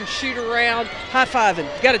drills and shoot around, high-fiving.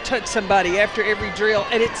 You got to touch somebody after every drill,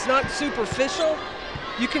 and it's not superficial.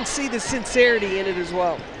 You can see the sincerity in it as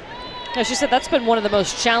well. As she said, that's been one of the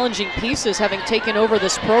most challenging pieces, having taken over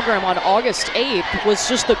this program on August 8th, was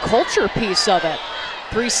just the culture piece of it.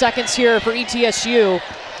 3 seconds here for ETSU.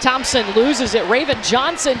 Thompson loses it. Raven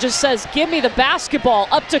Johnson just says, give me the basketball,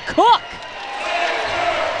 up to Cook.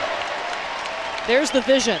 There's the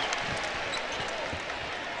vision.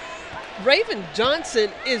 Raven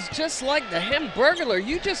Johnson is just like the Hamburglar.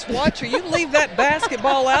 You just watch her. You leave that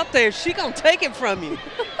basketball out there, she gonna take it from you.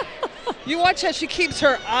 You watch how she keeps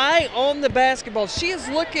her eye on the basketball. She is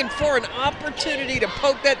looking for an opportunity to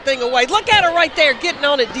poke that thing away. Look at her right there getting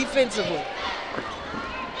on it defensively.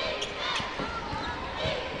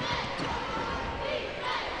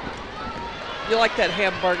 You like that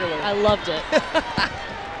Hamburglar? I loved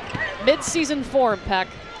it. Mid-season form, Peck.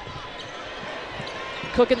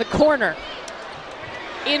 Cook in the corner.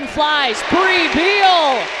 In flies Bree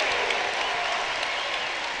Beal.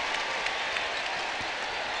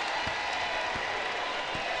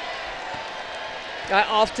 I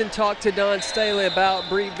often talk to Dawn Staley about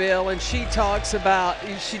Bree Beal, and she talks about,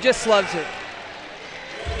 she just loves it.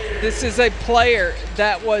 This is a player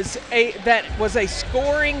that was a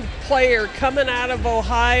scoring player coming out of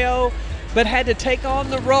Ohio, but had to take on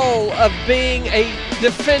the role of being a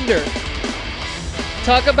defender.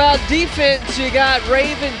 Talk about defense, you got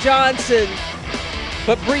Raven Johnson,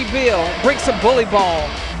 but Bree Beal brings some bully ball.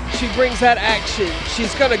 She brings that action.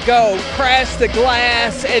 She's gonna go crash the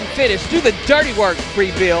glass and finish. Do the dirty work,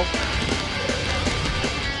 Bree Beal.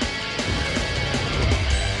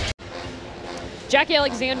 Jackie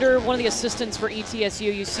Alexander, one of the assistants for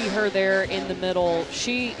ETSU, you see her there in the middle.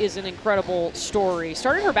 She is an incredible story.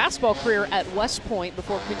 Started her basketball career at West Point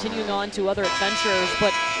before continuing on to other adventures,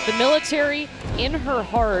 but the military in her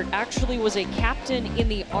heart actually was a captain in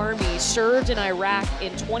the Army, served in Iraq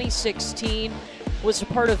in 2016, was a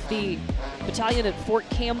part of the battalion at Fort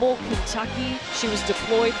Campbell, Kentucky. She was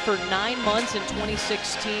deployed for 9 months in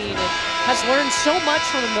 2016 and has learned so much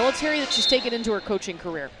from the military that she's taken into her coaching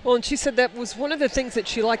career. Well, and she said that was one of the things that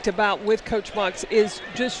she liked about with Coach Mox is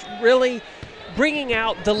just really bringing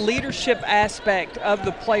out the leadership aspect of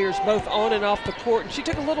the players both on and off the court. And she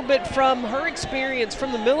took a little bit from her experience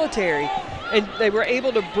from the military, and they were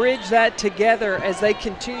able to bridge that together as they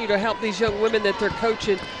continue to help these young women that they're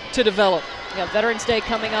coaching to develop. Yeah, Veterans Day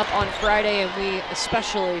coming up on Friday, and we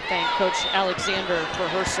especially thank Coach Alexander for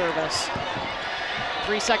her service.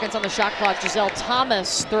 3 seconds on the shot clock. Giselle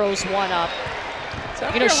Thomas throws one up.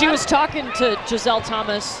 You know, she was talking to Giselle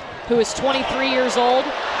Thomas, who is 23 years old.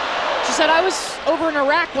 She said, I was over in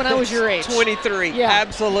Iraq when I was your age. 23, yeah.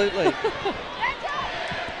 Absolutely.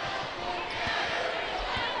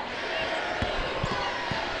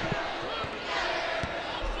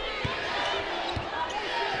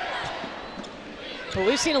 Well,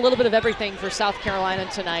 we've seen a little bit of everything for South Carolina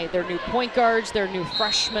tonight. Their new point guards, their new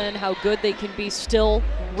freshmen, how good they can be still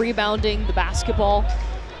rebounding the basketball.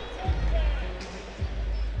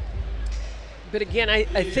 But again, I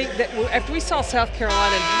think that after we saw South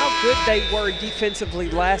Carolina and how good they were defensively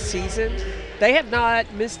last season, they have not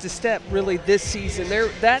missed a step really this season.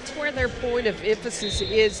 That's where their point of emphasis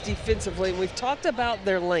is defensively. And we've talked about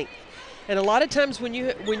their length. And a lot of times when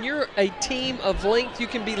you're a team of length, you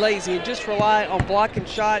can be lazy and just rely on blocking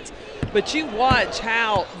shots. But you watch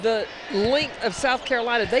how the length of South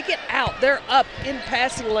Carolina, they get out, they're up in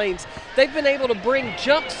passing lanes. They've been able to bring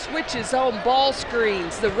jump switches on ball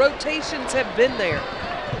screens. The rotations have been there.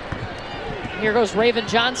 Here goes Raven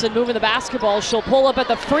Johnson moving the basketball. She'll pull up at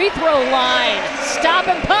the free throw line. Stop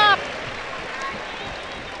and pop.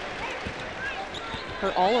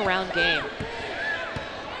 Her all-around game.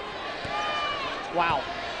 Wow.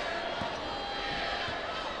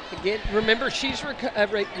 Again, remember, she's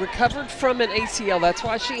recovered from an ACL. That's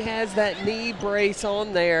why she has that knee brace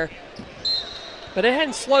on there. But it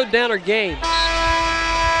hadn't slowed down her game.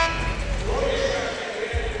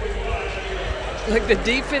 like the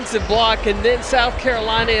defensive block, and then South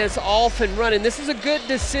Carolina is off and running. This is a good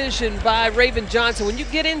decision by Raven Johnson. When you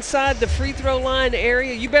get inside the free throw line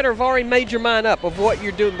area, you better have already made your mind up of what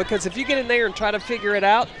you're doing, because if you get in there and try to figure it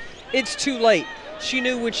out, it's too late. She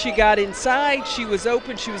knew when she got inside, she was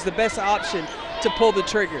open, she was the best option to pull the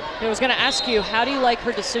trigger. I was going to ask you, how do you like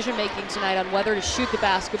her decision-making tonight on whether to shoot the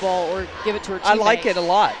basketball or give it to her teammate? I like it a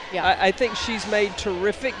lot. Yeah. I think she's made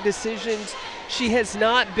terrific decisions. She has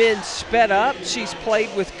not been sped up. She's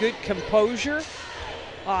played with good composure.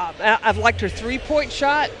 I've liked her three-point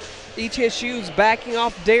shot. ETSU is backing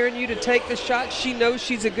off, daring you to take the shot. She knows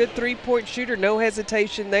she's a good three-point shooter, no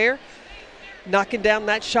hesitation there. Knocking down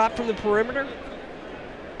that shot from the perimeter.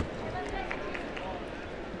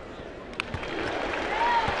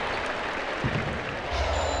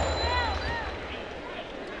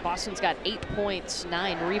 Boston's got 8 points,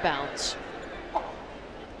 9 rebounds.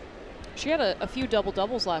 She had a few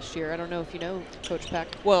double-doubles last year. I don't know if you know, Coach Peck.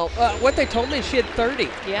 Well, what they told me, she had 30.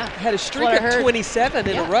 Yeah. Had a streak of 27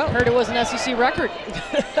 in a row. Heard it was an SEC record.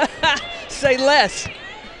 Say less.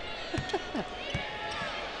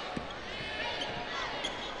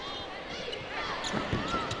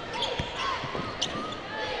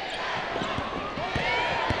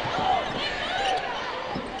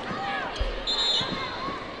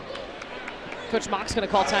 Coach Mock's going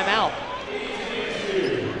to call timeout.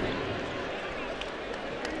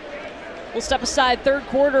 We'll step aside. Third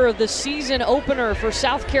quarter of the season opener for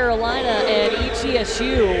South Carolina and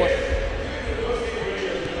ETSU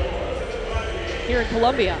here in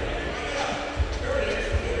Columbia.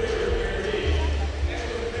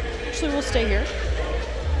 Actually, we'll stay here.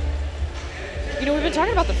 You know, we've been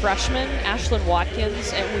talking about the freshman, Ashlyn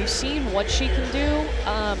Watkins, and we've seen what she can do.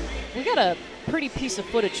 We got a pretty piece of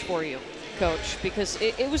footage for you, Coach, because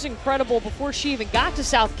it was incredible before she even got to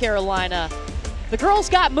South Carolina. The girl's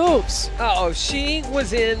got moves. Uh-oh, she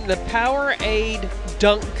was in the Powerade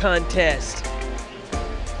dunk contest.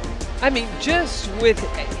 I mean, just with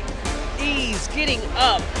ease, getting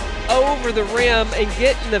up over the rim and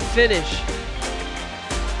getting the finish.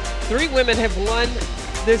 3 women have won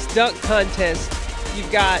this dunk contest.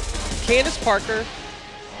 You've got Candace Parker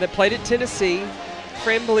that played at Tennessee,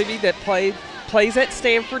 Fran Believy that plays at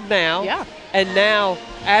Stanford now. Yeah. And now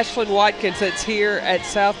Ashlyn Watkins that's here at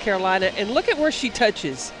South Carolina. And look at where she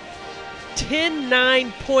touches.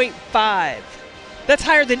 10.9.5. That's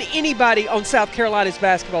higher than anybody on South Carolina's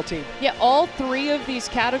basketball team. Yeah, all 3 of these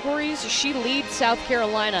categories, she leads South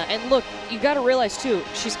Carolina. And look, you got to realize too,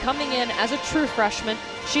 she's coming in as a true freshman.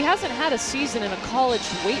 She hasn't had a season in a college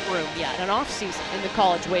weight room yet, an off season in the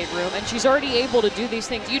college weight room, and she's already able to do these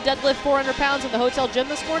things. You deadlift 400 pounds in the hotel gym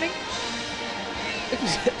this morning?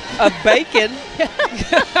 A bacon.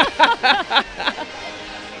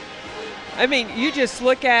 I mean, you just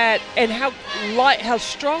look at and how light, how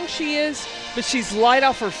strong she is, but she's light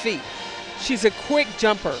off her feet. She's a quick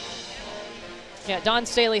jumper. Yeah, Dawn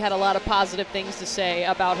Staley had a lot of positive things to say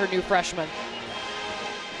about her new freshman.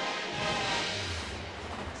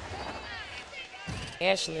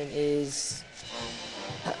 Ashlyn is,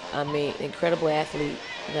 I mean, incredible athlete.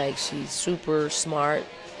 Like, she's super smart.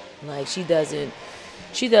 Like, she doesn't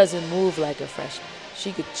move like a freshman.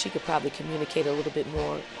 She could probably communicate a little bit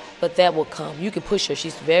more, but that will come. You can push her.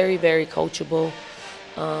 She's very, very coachable,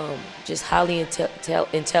 just highly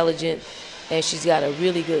intelligent, and she's got a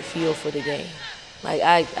really good feel for the game. Like,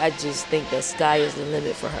 I just think that sky is the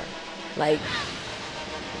limit for her. Like,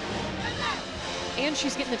 and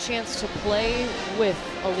she's getting the chance to play with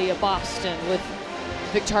Aaliyah Boston, with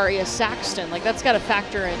Victoria Saxton. Like, that's got to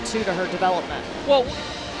factor in too to her development. Well,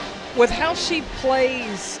 with how she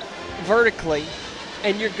plays vertically,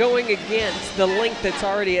 and you're going against the length that's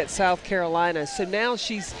already at South Carolina. So now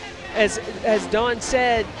she's, as Dawn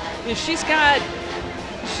said, she's got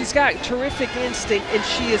terrific instinct, and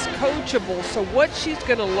she is coachable. So what she's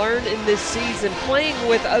going to learn in this season, playing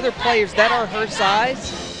with other players that are her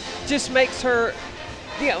size, just makes her,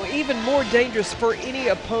 you know, even more dangerous for any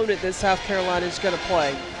opponent that South Carolina is going to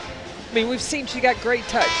play. I mean, we've seen she got great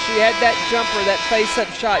touch. She had that jumper, that face-up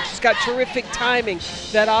shot. She's got terrific timing,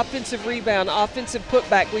 that offensive rebound, offensive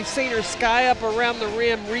putback. We've seen her sky up around the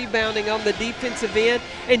rim, rebounding on the defensive end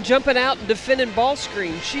and jumping out and defending ball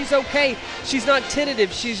screens. She's okay. She's not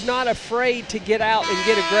tentative. She's not afraid to get out and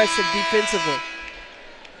get aggressive defensively.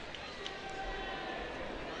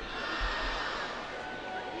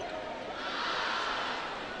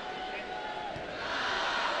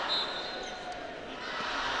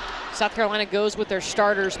 South Carolina goes with their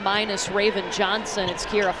starters minus Raven Johnson. It's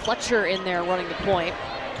Kiera Fletcher in there running the point.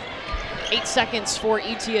 8 seconds for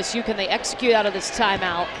ETSU. Can they execute out of this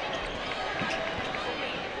timeout?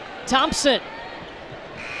 Thompson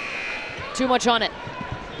Too much on it.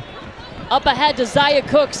 Up ahead to Zaya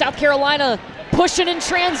Cook. South Carolina pushing in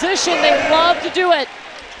transition. They love to do it.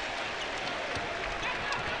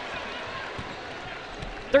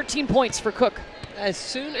 13 points for Cook. As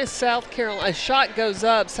soon as South Carolina, a shot goes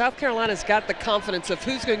up, South Carolina's got the confidence of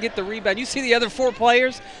who's going to get the rebound. You see the other 4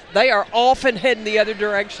 players, they are often heading the other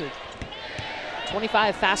direction.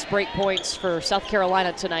 25 fast break points for South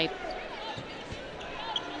Carolina tonight.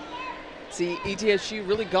 See, ETSU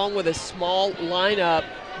really gone with a small lineup.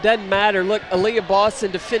 Doesn't matter. Look, Aaliyah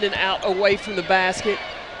Boston defending out away from the basket.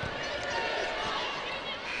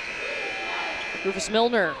 Rufus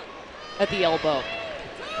Milner at the elbow.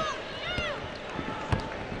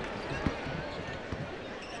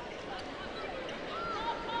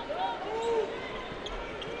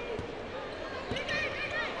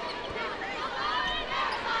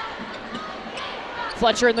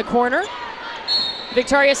 Fletcher in the corner.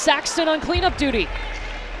 Victoria Saxton on cleanup duty.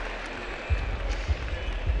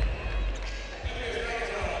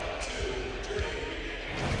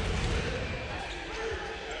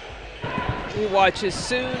 You watch, as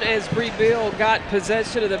soon as Bree Bill got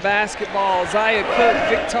possession of the basketball, Zaya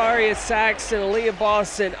Cook, Victoria Saxton, Aaliyah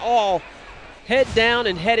Boston, all head down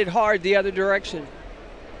and headed hard the other direction.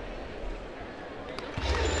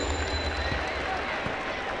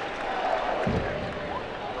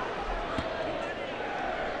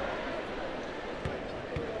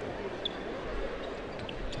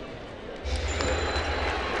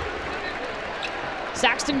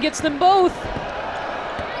 Saxton gets them both.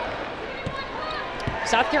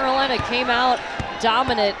 South Carolina came out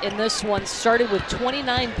dominant in this one, started with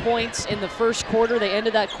 29 points in the first quarter. They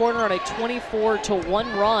ended that quarter on a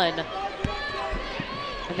 24-1 run.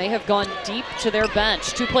 And they have gone deep to their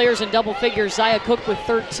bench. 2 players in double figures, Zaya Cook with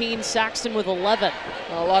 13, Saxton with 11.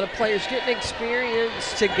 A lot of players getting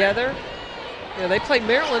experience together. You know, they play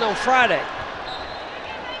Maryland on Friday.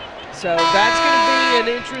 So that's going to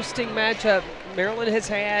be an interesting matchup. Maryland has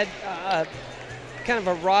had kind of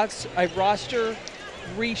a roster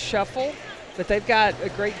reshuffle, but they've got a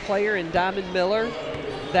great player in Diamond Miller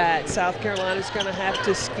that South Carolina's going to have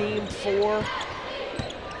to scheme for.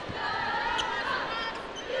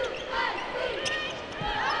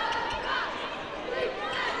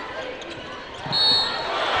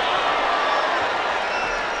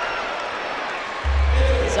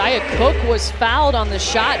 Zaya Cook was fouled on the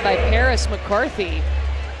shot by Paris McCarthy.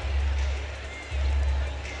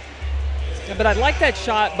 But I like that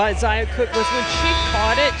shot by Zaya Cook was when she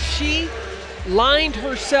caught it, she lined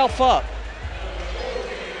herself up.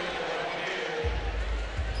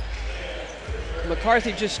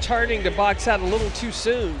 McCarthy just turning to box out a little too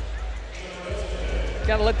soon.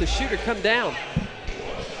 Got to let the shooter come down.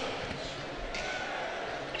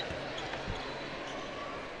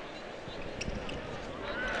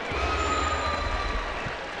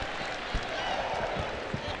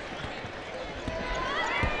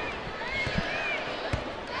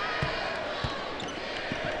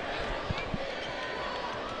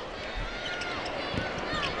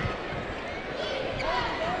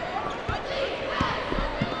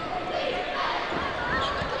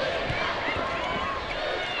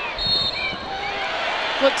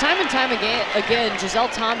 Look, time and time again, Giselle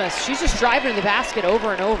Thomas, she's just driving the basket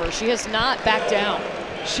over and over. She has not backed down.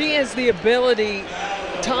 She has the ability,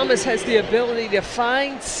 Thomas has the ability to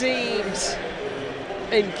find seams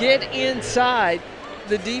and get inside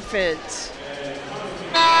the defense.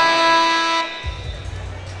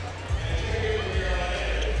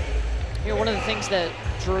 You know, one of the things that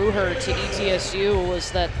drew her to ETSU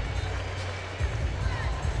was that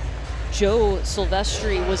Joe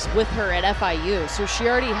Silvestri was with her at FIU, so she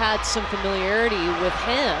already had some familiarity with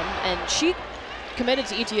him, and she committed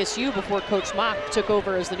to ETSU before Coach Mock took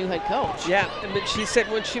over as the new head coach. Yeah, and she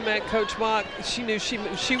said when she met Coach Mock, she knew she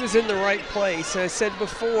was in the right place. And I said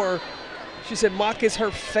before, she said Mock is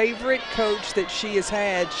her favorite coach that she has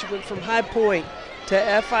had. She went from High Point to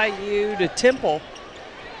FIU to Temple.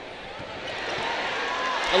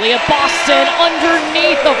 Aaliyah Boston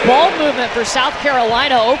underneath. The ball movement for South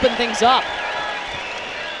Carolina opened things up.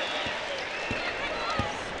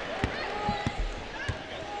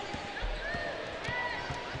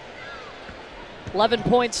 $11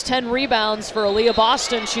 points, 10 rebounds for Aaliyah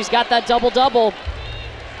Boston. She's got that double-double.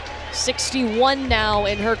 61 now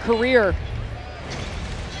in her career.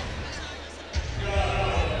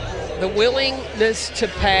 The willingness to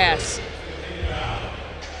pass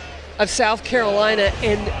of South Carolina,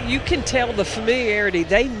 and you can tell the familiarity.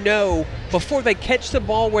 They know before they catch the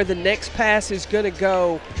ball where the next pass is going to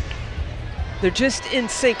go. They're just in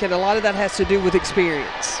sync, and a lot of that has to do with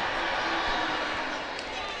experience.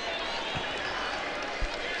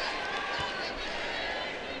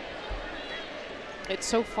 It's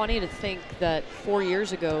so funny to think that 4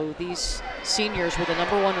 years ago, these seniors were the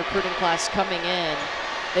 #1 recruiting class coming in.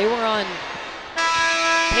 They were on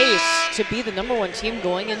pace to be the #1 team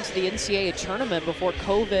going into the NCAA tournament before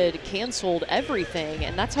COVID canceled everything,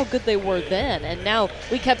 and that's how good they were then. And now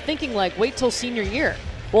we kept thinking, like, wait till senior year.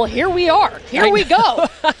 Well, here we are. Here we go.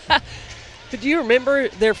 But do you remember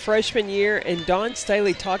their freshman year, and Dawn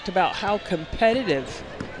Staley talked about how competitive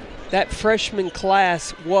that freshman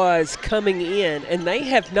class was coming in, and they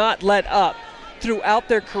have not let up throughout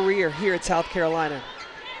their career here at South Carolina.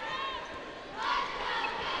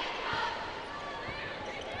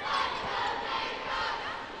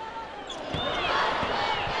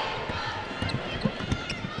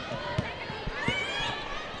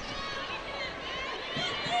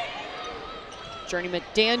 Journey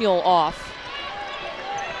McDaniel off.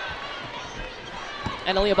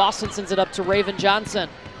 And Aaliyah Boston sends it up to Raven Johnson.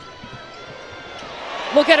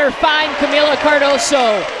 Look at her find Camila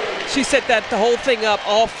Cardoso. She set the whole thing up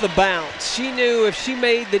off the bounce. She knew if she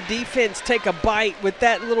made the defense take a bite with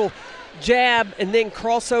that little jab and then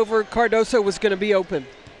crossover, Cardoso was going to be open.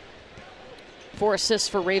 4 assists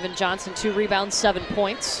for Raven Johnson, 2 rebounds, 7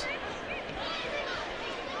 points.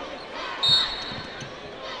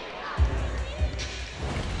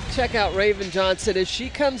 Check out Raven Johnson as she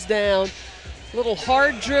comes down. Little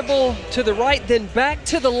hard dribble to the right, then back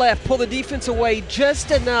to the left. Pull the defense away just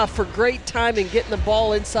enough for great timing, getting the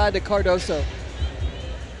ball inside to Cardoso.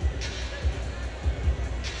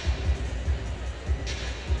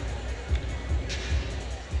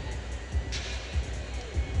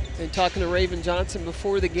 And talking to Raven Johnson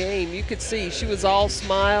before the game, you could see she was all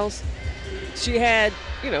smiles. She had,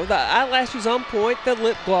 you know, the eyelashes on point, the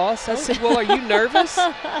lip gloss. I said, well, are you nervous?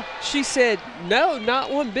 She said, no,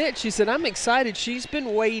 not one bit. She said, I'm excited. She's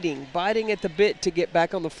been waiting, biting at the bit to get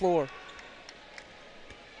back on the floor.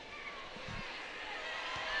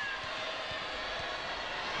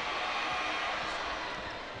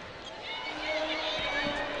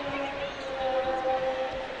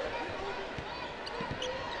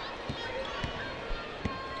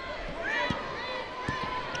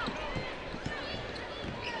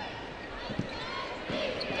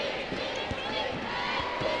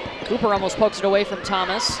 Cooper almost pokes it away from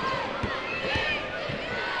Thomas.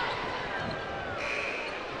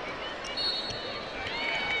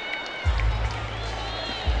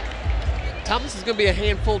 Thomas is going to be a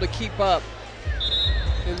handful to keep up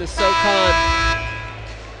in the SoCon.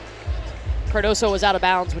 Cardoso was out of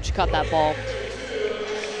bounds when she caught that ball.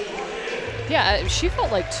 Yeah, she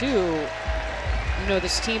felt like, too, you know,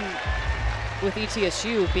 this team with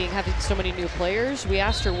ETSU having so many new players, we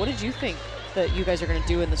asked her, what did you think that you guys are going to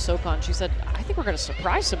do in the SoCon? She said, I think we're going to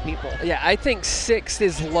surprise some people. Yeah, I think 6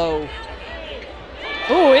 is low.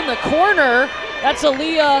 Ooh, in the corner, that's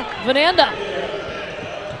Aaliyah Vananda.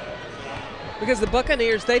 Because the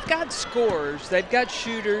Buccaneers, they've got scorers, they've got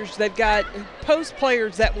shooters, they've got post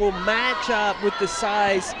players that will match up with the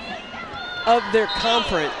size of their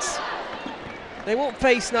conference. They won't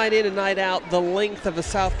face night in and night out the length of a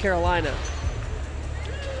South Carolina.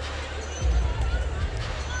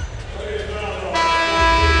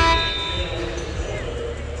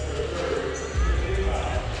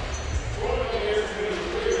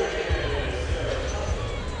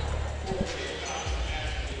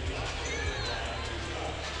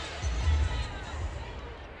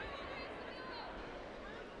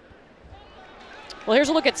 Well, here's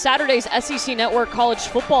a look at Saturday's SEC Network college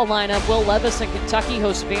football lineup. Will Levis and Kentucky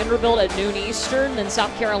host Vanderbilt at noon Eastern. Then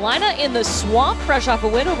South Carolina in the Swamp, fresh off a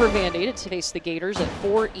win over Vandy, to face the Gators at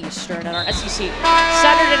 4 Eastern. And our SEC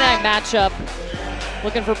Saturday night matchup,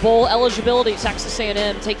 looking for bowl eligibility, Texas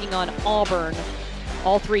A&M taking on Auburn.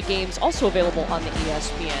 All 3 games also available on the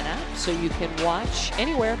ESPN app, so you can watch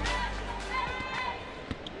anywhere.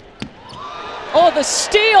 Oh, the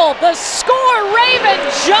steal, the score, Raven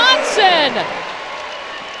Johnson!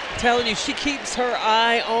 Telling you, she keeps her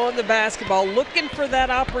eye on the basketball, looking for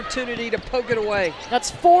that opportunity to poke it away.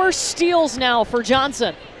 That's 4 steals now for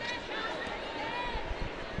Johnson.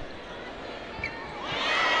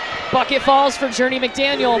 Bucket falls for Journey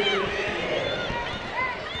McDaniel.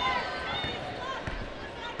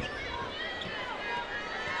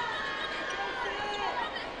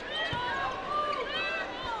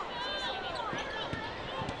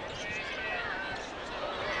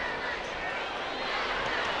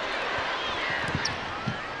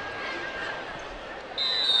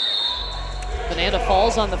 Vananda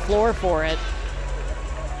falls on the floor for it.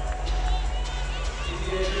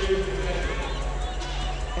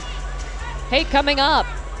 Hey, coming up,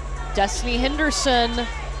 Destiny Henderson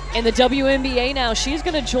In the WNBA now, she's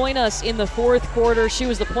going to join us in the fourth quarter. She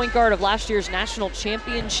was the point guard of last year's national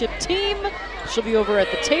championship team. She'll be over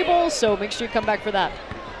at the table, so make sure you come back for that.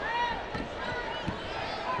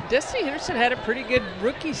 Destiny Henderson had a pretty good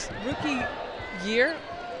rookie year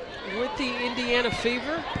with the Indiana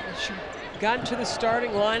Fever. She got into the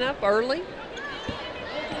starting lineup early.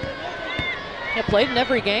 Yeah, played in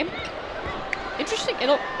every game. Interesting.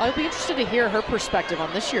 I'll be interested to hear her perspective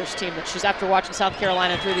on this year's team that she's after watching South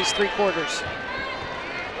Carolina through these 3 quarters.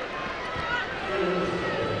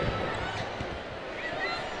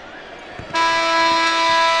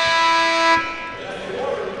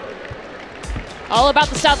 All about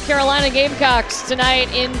the South Carolina Gamecocks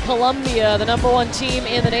tonight in Columbia, the #1 team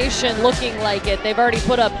in the nation, looking like it. They've already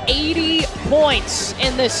put up 80 points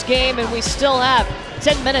in this game, and we still have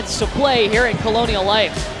 10 minutes to play here in Colonial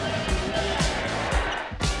Life.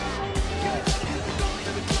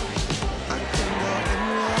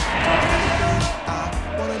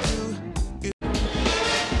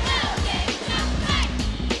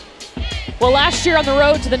 Well, last year on the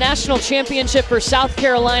road to the national championship for South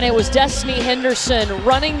Carolina, it was Destiny Henderson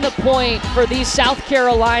running the point for these South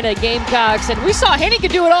Carolina Gamecocks, and we saw Henny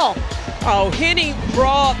could do it all. Oh, Henny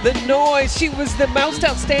brought the noise. She was the most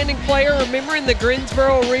outstanding player, remember, in the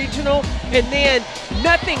Greensboro Regional, and then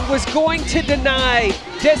nothing was going to deny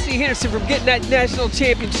Destiny Henderson from getting that national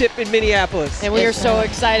championship in Minneapolis. And we are so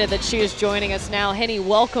excited that she is joining us now. Henny,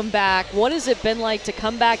 welcome back. What has it been like to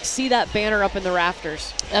come back, see that banner up in the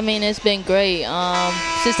rafters? I mean, it's been great.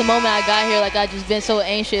 Since the moment I got here, like, I just been so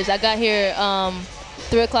anxious. I got here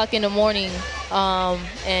 3 o'clock in the morning,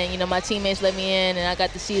 and, you know, my teammates let me in, and I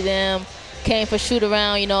got to see them. Came for shoot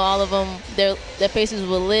around, you know, all of them, their faces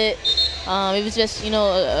were lit. It was just, you know,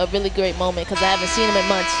 a really great moment because I haven't seen them in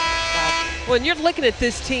months. When you're looking at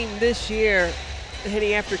this team this year,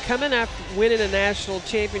 Henny, after coming after winning a national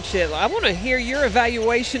championship, I want to hear your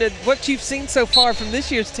evaluation of what you've seen so far from this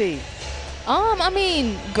year's team. I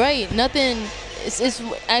mean, great. Nothing. It's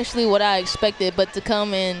actually what I expected, but to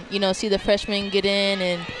come and, you know, see the freshmen get in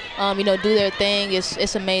and, you know, do their thing,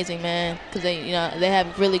 it's amazing, man, because they, you know, they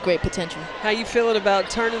have really great potential. How you feeling about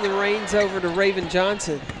turning the reins over to Raven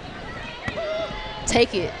Johnson?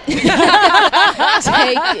 Take it. Take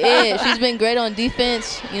it. She's been great on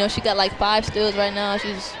defense. You know, she got like 5 steals right now.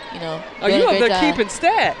 She's, you know, you up there keeping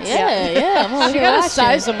stats? Yeah. I'm over She here got to watching.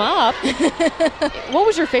 size them up. What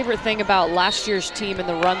was your favorite thing about last year's team and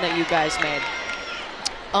the run that you guys made?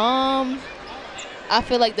 I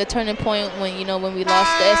feel like the turning point when, you know, when we lost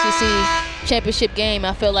the SEC championship game,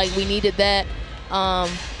 I feel like we needed that,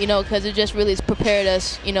 you know, because it just really prepared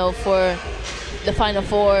us, you know, for the Final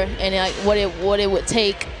Four and like what it would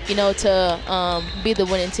take, you know, to be the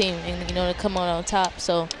winning team and, you know, to come out on top.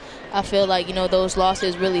 So I feel like, you know, those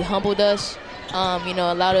losses really humbled us, you know,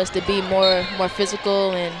 allowed us to be more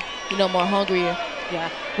physical and, you know, more hungrier. Yeah,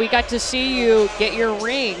 we got to see you get your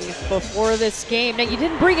ring before this game. Now, you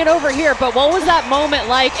didn't bring it over here, but what was that moment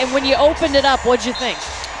like? And when you opened it up, what'd you think?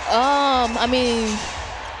 I mean,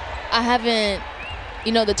 I haven't,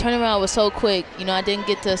 you know, the turnaround was so quick. You know, I didn't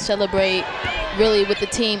get to celebrate really with the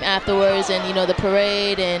team afterwards and, you know, the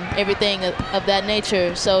parade and everything of that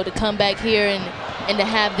nature. So to come back here and to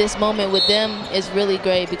have this moment with them is really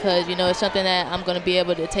great because, you know, it's something that I'm going to be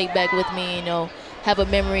able to take back with me, you know, have a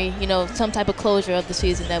memory, you know, some type of closure of the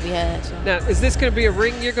season that we had. So. Now, is this going to be a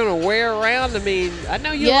ring you're going to wear around? I mean, I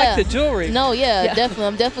know you like the jewelry. No, definitely.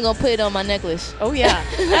 I'm definitely going to put it on my necklace. Oh, yeah,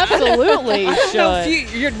 absolutely. I don't know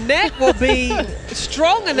if your neck will be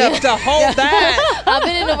strong enough to hold that. I've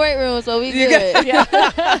been in the weight room, so we good.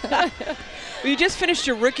 Well, you just finished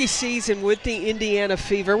your rookie season with the Indiana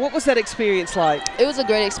Fever. What was that experience like? It was a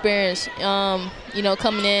great experience, you know,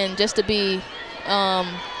 coming in just to be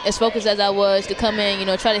as focused as I was, to come in, you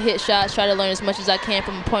know, try to hit shots, try to learn as much as I can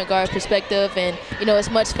from a point guard perspective, and, you know, it's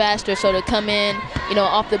much faster, so to come in, you know,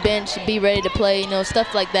 off the bench, be ready to play, you know,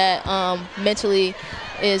 stuff like that mentally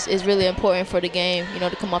is really important for the game, you know,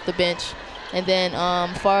 to come off the bench. And then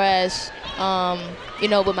far as, you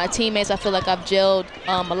know, with my teammates, I feel like I've gelled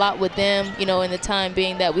a lot with them, you know, in the time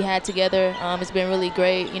being that we had together. It's been really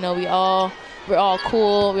great. You know, we're all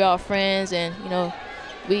cool, we're all friends, and, you know,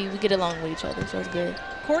 we get along with each other, so it's good.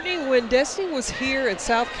 Courtney, when Destiny was here in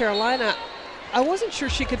South Carolina, I wasn't sure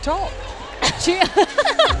she could talk.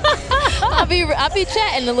 I'll be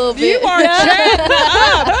chatting a little bit. You are chatting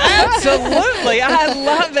up. Absolutely. I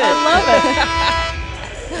love it. I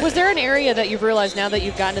love it. Was there an area that you've realized now that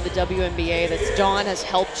you've gotten to the WNBA that Dawn has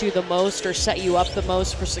helped you the most or set you up the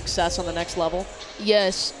most for success on the next level?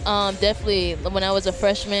 Yes, definitely. When I was a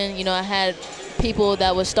freshman, you know, I had people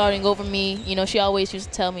that was starting over me. You know, she always used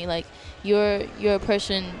to tell me, like, you're a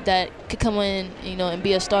person that could come in, you know, and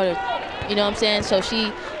be a starter. You know what I'm saying? So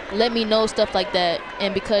she let me know stuff like that,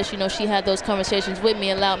 and because, you know, she had those conversations with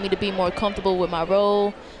me, allowed me to be more comfortable with my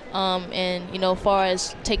role. And, you know, as far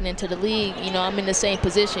as taking into the league, you know, I'm in the same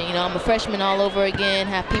position. You know, I'm a freshman all over again,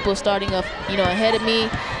 have people starting up, you know, ahead of me.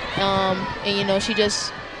 And, you know, she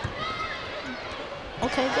just,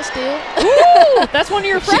 okay, good steal. Ooh, that's one of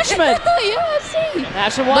your freshmen. Yeah, I see.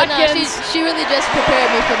 Ashton But Watkins. no, she really just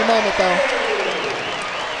prepared me for the moment, though.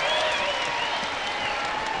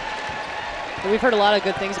 We've heard a lot of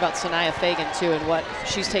good things about Sanaya Fagan, too, and what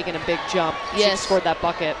she's taken a big jump. Yes. She scored that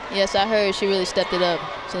bucket. Yes, I heard she really stepped it up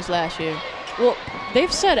since last year. Well,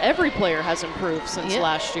 they've said every player has improved since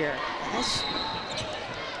last year.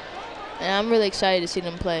 And I'm really excited to see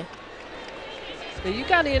them play. Now, you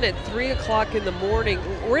got in at 3 o'clock in the morning.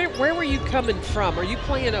 Where were you coming from? Are you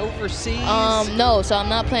playing overseas? No, so I'm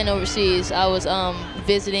not playing overseas. I was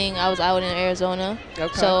visiting. I was out in Arizona.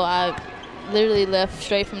 Okay. So I literally left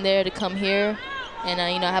straight from there to come here.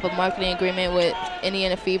 And, you know, I have a marketing agreement with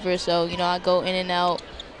Indiana Fever. So, you know, I go in and out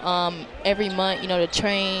every month, you know, to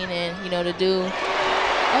train and, you know, to do.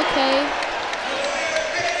 Okay.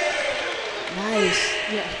 Nice.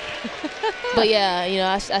 Yeah. But, yeah, you know,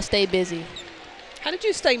 I stay busy. How did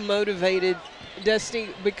you stay motivated, Dusty?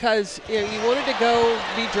 Because, you know, you wanted to go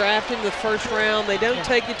be drafted in the first round. They don't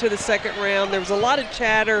take you to the second round. There was a lot of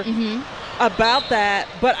chatter about that,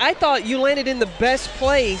 but I thought you landed in the best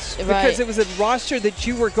place because it was a roster that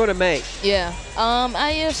you were going to make. Yeah.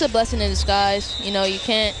 It's a blessing in disguise. You know, you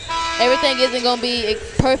can't – everything isn't going to be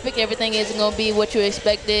perfect. Everything isn't going to be what you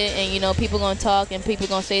expected, and, you know, people going to talk and people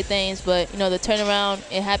going to say things. But, you know, the turnaround,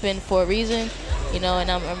 it happened for a reason. You know,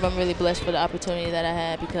 and I'm really blessed for the opportunity that I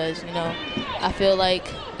had because, you know, I feel like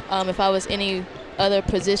if I was any other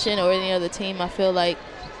position or any other team, I feel like,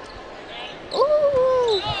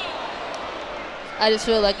 ooh, I just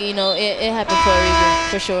feel like, you know, it happened for a reason,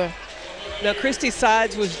 for sure. Now, Christy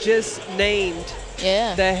Sides was just named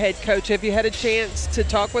the head coach. Have you had a chance to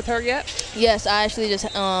talk with her yet? Yes, I actually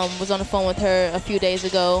just was on the phone with her a few days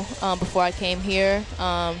ago before I came here.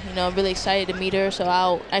 You know, I'm really excited to meet her, so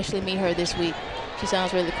I'll actually meet her this week. She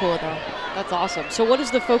sounds really cool, though. That's awesome. So what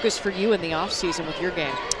is the focus for you in the off season with your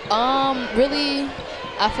game? Really,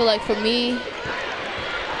 I feel like for me,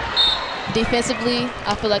 defensively,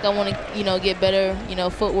 I feel like I want to, you know, get better, you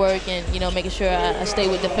know, footwork and, you know, making sure I stay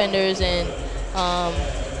with defenders and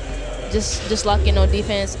just locking on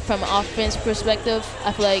defense. From an offense perspective,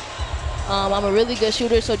 I feel like I'm a really good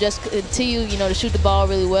shooter, so just continue, you know, to shoot the ball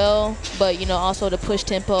really well, but, you know, also to push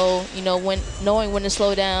tempo, you know, knowing when to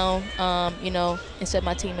slow down, you know, and set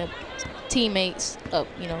my teammates up,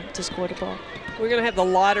 you know, to score the ball. We're going to have the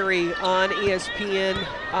lottery on ESPN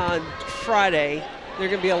on Friday. There are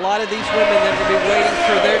going to be a lot of these women that will be waiting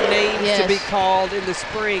for their names to be called in the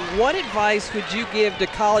spring. What advice would you give to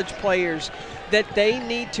college players that they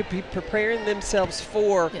need to be preparing themselves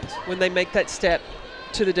for when they make that step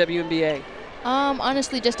to the WNBA?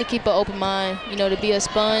 Honestly, just to keep an open mind, you know, to be a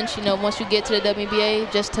sponge, you know, once you get to the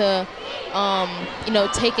WNBA, just to, you know,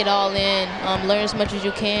 take it all in, learn as much as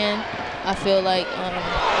you can. I feel like,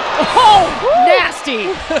 nasty!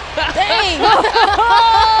 Dang!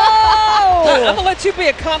 I'm going to let you be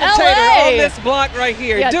a commentator on this block right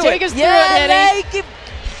here. Yeah, Do take it. us through it, Henny. Keep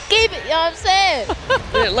it, you know what I'm saying?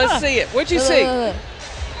 Yeah, let's see it. What'd you see?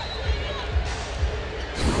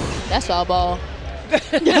 That's all ball.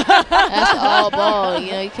 That's all ball.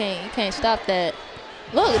 You know, you can't stop that.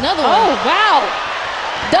 Look, another one. Oh,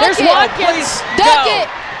 wow. Dunk There's it. Watkins. Dunk it.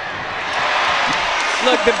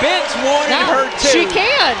 Look, the bench wanted her too. She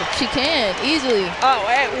can. She can, easily. Oh,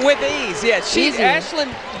 with ease, yeah.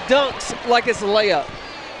 Ashlyn dunks like it's a layup.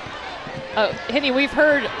 Henny, we've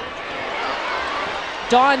heard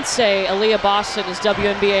Dawn say Aaliyah Boston is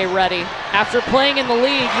WNBA ready. After playing in the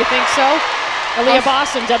league, you think so? Aaliyah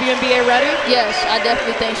Boston, WNBA ready? Yes, I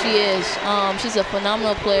definitely think she is. She's a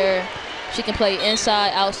phenomenal player. She can play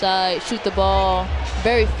inside, outside, shoot the ball.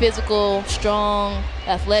 Very physical, strong,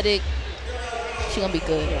 athletic. She's going to be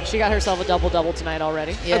good. Yeah, she got herself a double-double tonight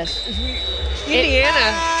already. Yes. Indiana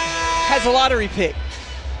has a lottery pick.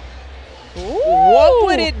 Ooh. What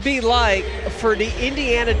would it be like for the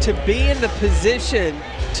Indiana to be in the position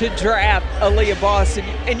to draft Aaliyah Boston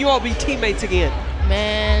and you all be teammates again?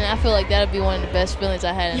 Man, I feel like that would be one of the best feelings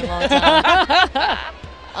I had in a long time.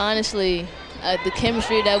 Honestly, the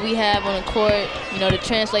chemistry that we have on the court, you know, to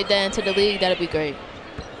translate that into the league, that would be great.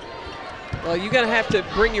 Well, you're going to have to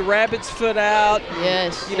bring your rabbit's foot out.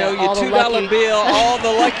 Yes. You know, your $2 bill, all the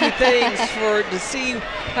lucky things to see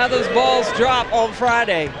how those balls drop on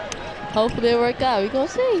Friday. Hopefully it work out. We're going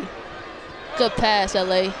to see. Good pass,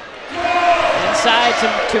 LA. Inside to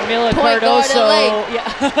Camila Point guard Cardoso. LA.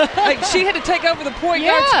 Yeah. Like, she had to take over the point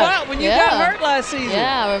guard spot when you got hurt last season.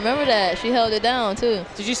 Yeah, I remember that. She held it down, too.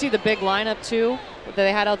 Did you see the big lineup, too, that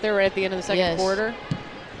they had out there right at the end of the second quarter?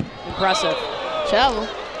 Impressive. Travel.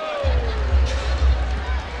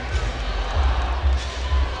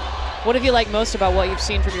 What have you liked most about what you've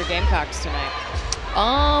seen from your Gamecocks tonight?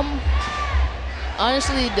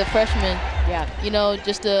 Honestly, the freshmen. Yeah. You know,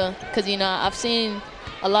 just because, you know, I've seen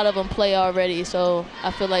a lot of them play already, so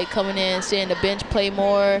I feel like coming in, seeing the bench play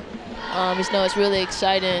more, you know, it's really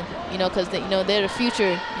exciting, you know, because, you know, they're the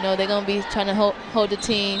future. You know, they're going to be trying to hold the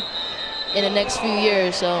team in the next few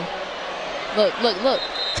years, so look.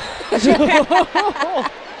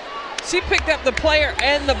 She picked up the player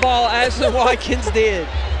and the ball, Ashley Watkins did.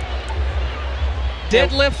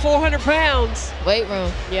 Deadlift 400 pounds. Weight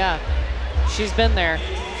room. Yeah, she's been there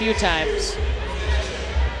a few times.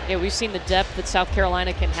 Yeah, we've seen the depth that South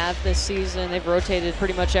Carolina can have this season. They've rotated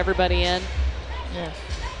pretty much everybody in. Yeah.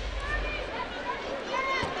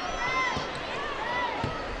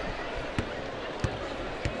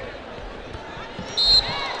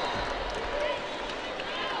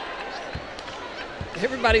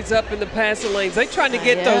 Everybody's up in the passing lanes. They're trying to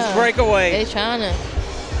get those breakaways. They trying to.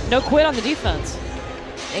 No quit on the defense.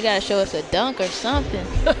 They got to show us a dunk or something.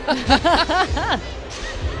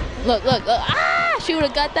 Look. Ah, she would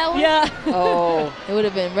have got that one. Yeah. Oh. It would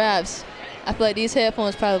have been raps. I feel like these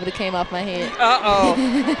headphones probably would have came off my head. Uh-oh.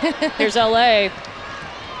 Here's LA.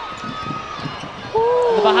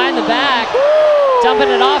 The behind the back. Dumping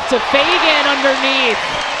it off to Fagan underneath.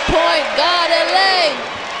 Point guard LA.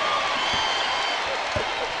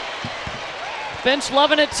 Bench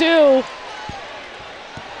loving it too.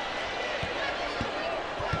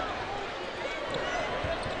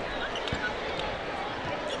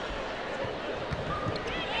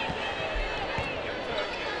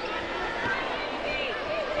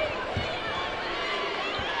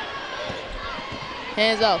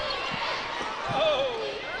 Hands off.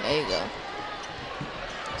 There you go.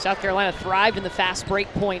 South Carolina thrived in the fast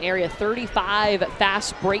break point area. 35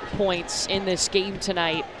 fast break points in this game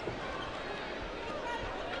tonight.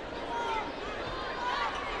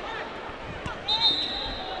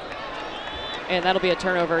 And that'll be a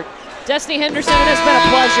turnover. Destiny Henderson, it has been a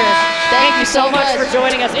pleasure. Thank you so much for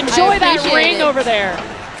joining us. Enjoy that ring over there.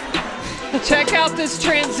 Check out this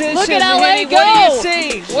transition. Look at LA Henny, go. What do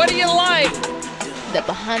you see? What do you like? The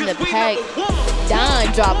behind the pack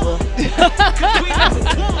dime dropper.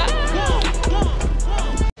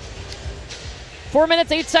 4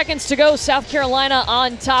 minutes, 8 seconds to go. South Carolina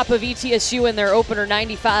on top of ETSU in their opener,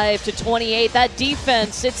 95-28. That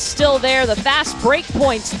defense, it's still there. The fast break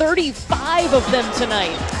points, 35 of them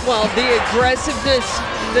tonight. Well, the aggressiveness,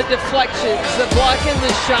 the deflections, the blocking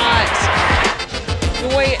the shots,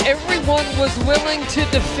 the way everyone was willing to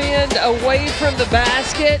defend away from the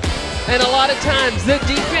basket. And a lot of times the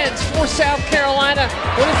defense for South Carolina,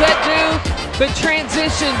 what does that do? But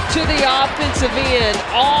transition to the offensive end,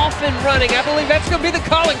 off and running. I believe that's going to be the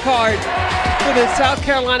calling card for the South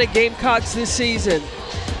Carolina Gamecocks this season.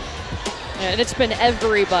 And it's been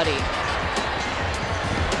everybody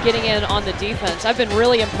getting in on the defense. I've been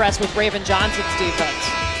really impressed with Raven Johnson's defense.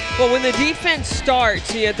 Well, when the defense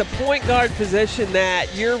starts, at the point guard position,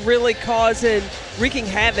 that you're really wreaking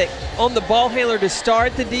havoc on the ball handler to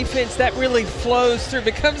start the defense. That really flows through,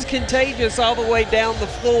 becomes contagious all the way down the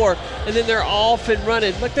floor, and then they're off and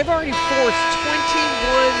running. Look, they've already forced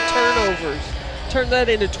 21 turnovers. Turn that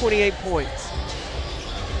into 28 points.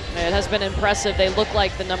 It has been impressive. They look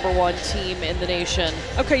like the #1 team in the nation.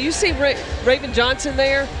 Okay, you see Raven Johnson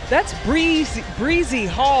there? That's Breezy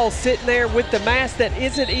Hall sitting there with the mask that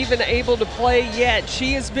isn't even able to play yet.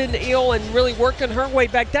 She has been ill and really working her way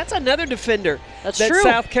back. That's another defender that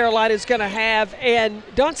South Carolina is going to have. And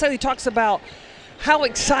Don Staley talks about how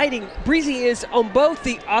exciting Breezy is on both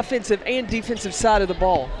the offensive and defensive side of the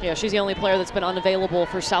ball. Yeah, she's the only player that's been unavailable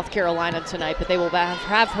for South Carolina tonight, but they will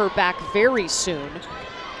have her back very soon.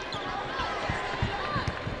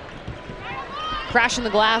 Crashing the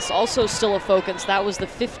glass, also still a focus. That was the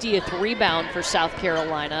 50th rebound for South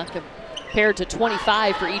Carolina, compared to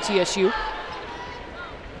 25 for ETSU.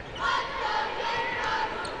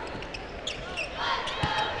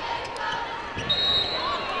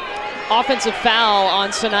 Offensive foul on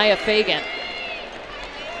Sanaya Fagan.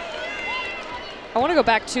 I want to go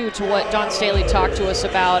back to what Dawn Staley talked to us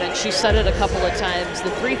about, and she said it a couple of times.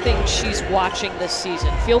 The three things she's watching this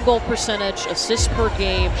season: field goal percentage, assists per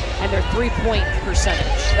game, and their three-point percentage.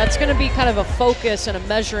 That's going to be kind of a focus and a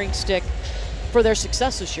measuring stick for their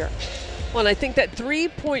success this year. Well, and I think that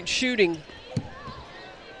three-point shooting,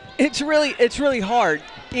 it's really hard.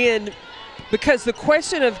 in, because the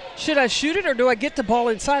question of should I shoot it or do I get the ball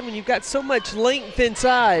inside when you've got so much length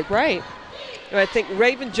inside? Right. And I think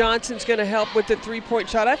Raven Johnson's going to help with the three-point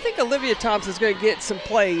shot. I think Olivia Thompson's going to get some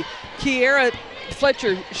play. Kiera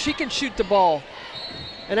Fletcher, she can shoot the ball.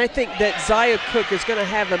 And I think that Zia Cook is going to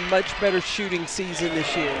have a much better shooting season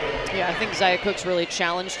this year. Yeah, I think Zia Cook's really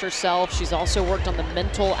challenged herself. She's also worked on the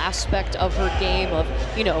mental aspect of her game of,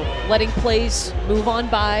 you know, letting plays move on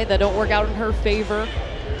by that don't work out in her favor.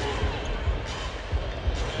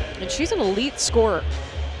 And she's an elite scorer.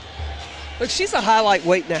 Look, she's a highlight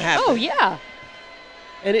waiting to happen. Oh, yeah.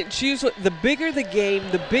 And it's usually, the bigger the game,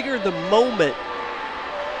 the bigger the moment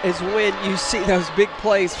is when you see those big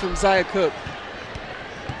plays from Zia Cook.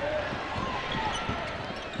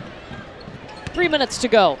 3 minutes to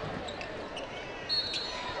go.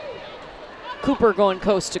 Cooper going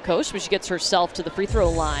coast to coast, but she gets herself to the free throw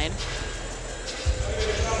line.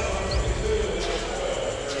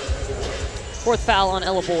 Fourth foul on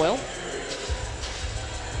Ella Boyle.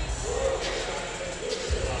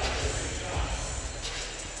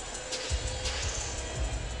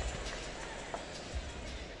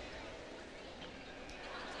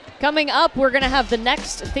 Coming up, we're going to have the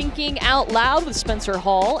next Thinking Out Loud with Spencer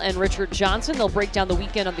Hall and Richard Johnson. They'll break down the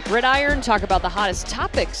weekend on the gridiron, talk about the hottest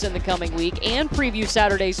topics in the coming week, and preview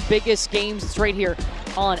Saturday's biggest games. It's right here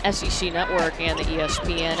on SEC Network and the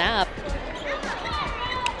ESPN app.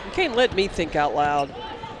 You can't let me think out loud.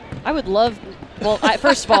 I would love, well,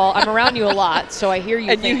 first of all, I'm around you a lot, so I hear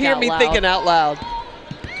you and think you hear out me loud. thinking out loud.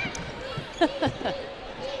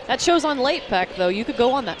 That show's on late, Peck, though. You could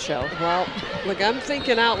go on that show. Well, look, I'm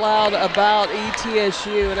thinking out loud about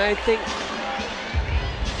ETSU, and I think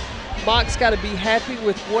Mock's got to be happy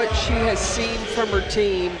with what she has seen from her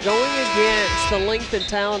team. Going against the length and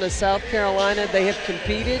talent of South Carolina, they have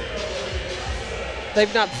competed.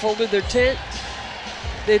 They've not folded their tent.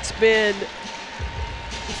 It's been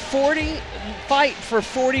fight for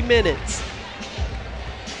 40 minutes.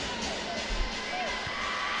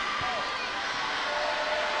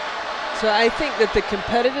 So I think that the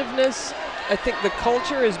competitiveness, I think the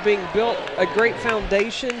culture is being built, a great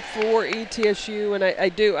foundation for ETSU, and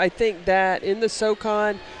I think that in the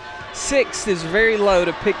SoCon, 6th is very low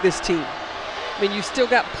to pick this team. I mean, you still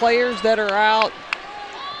got players that are out,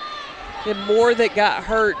 and Moore that got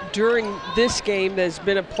hurt during this game that's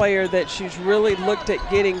been a player that she's really looked at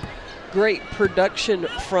getting great production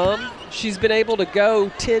from. She's been able to go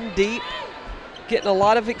 10 deep, getting a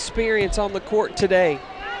lot of experience on the court today.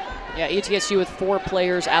 Yeah, ETSU with 4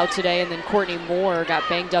 players out today, and then Courtney Moore got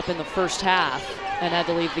banged up in the first half and had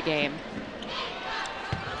to leave the game.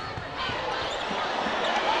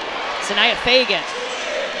 Sanaya Fagan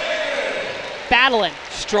battling.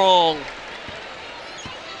 Strong.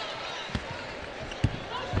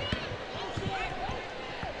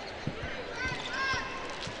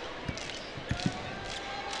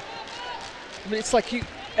 I mean, it's like you,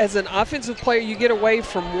 as an offensive player, you get away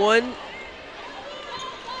from one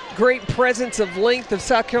great presence of length of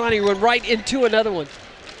South Carolina, you run right into another one.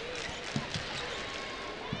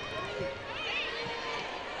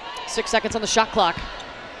 6 seconds on the shot clock.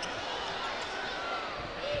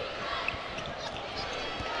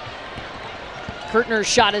 Kurtner's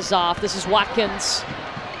shot is off. This is Watkins.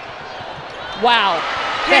 Wow.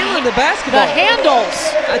 Handling the basketball. The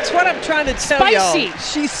handles. That's what I'm trying to tell y'all. Spicy.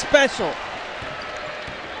 She's special.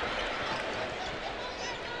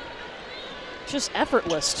 Just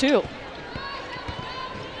effortless, too.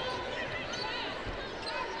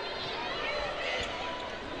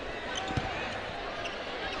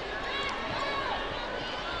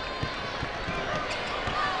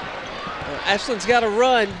 Ashland's got to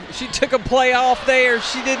run. She took a play off there.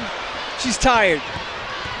 She didn't. She's tired.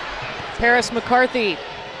 Paris McCarthy.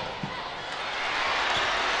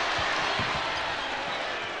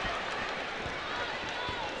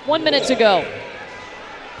 One minute to go.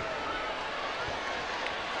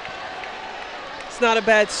 Not a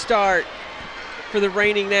bad start for the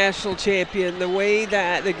reigning national champion. The way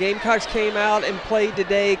that the Gamecocks came out and played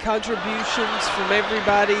today, contributions from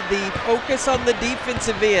everybody, the focus on the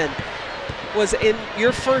defensive end was in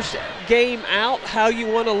your first game out, how you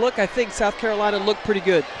want to look. I think South Carolina looked pretty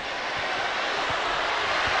good.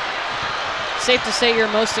 Safe to say you're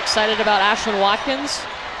most excited about Ashlyn Watkins?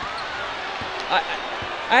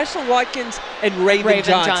 Ashlyn Watkins and Raven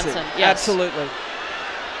Johnson. Yes. Absolutely.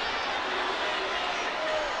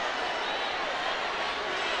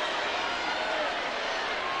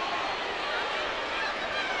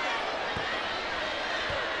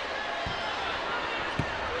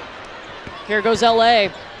 Here goes LA.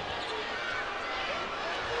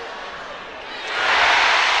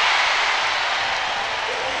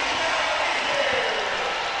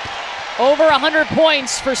 Over 100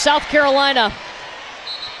 points for South Carolina.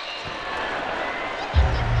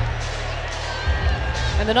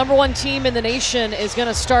 And the #1 team in the nation is going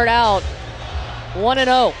to start out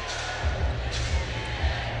 1-0.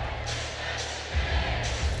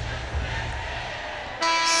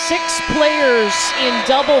 Six players in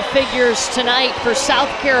double figures tonight for South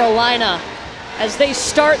Carolina as they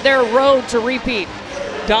start their road to repeat.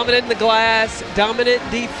 Dominant in the glass, dominant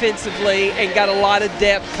defensively, and got a lot of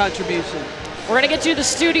depth contribution. We're going to get you to the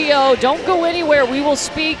studio. Don't go anywhere. We will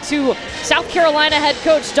speak to South Carolina head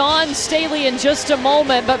coach Dawn Staley in just a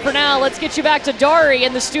moment. But for now, let's get you back to Dari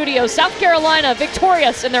in the studio. South Carolina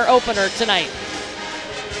victorious in their opener tonight.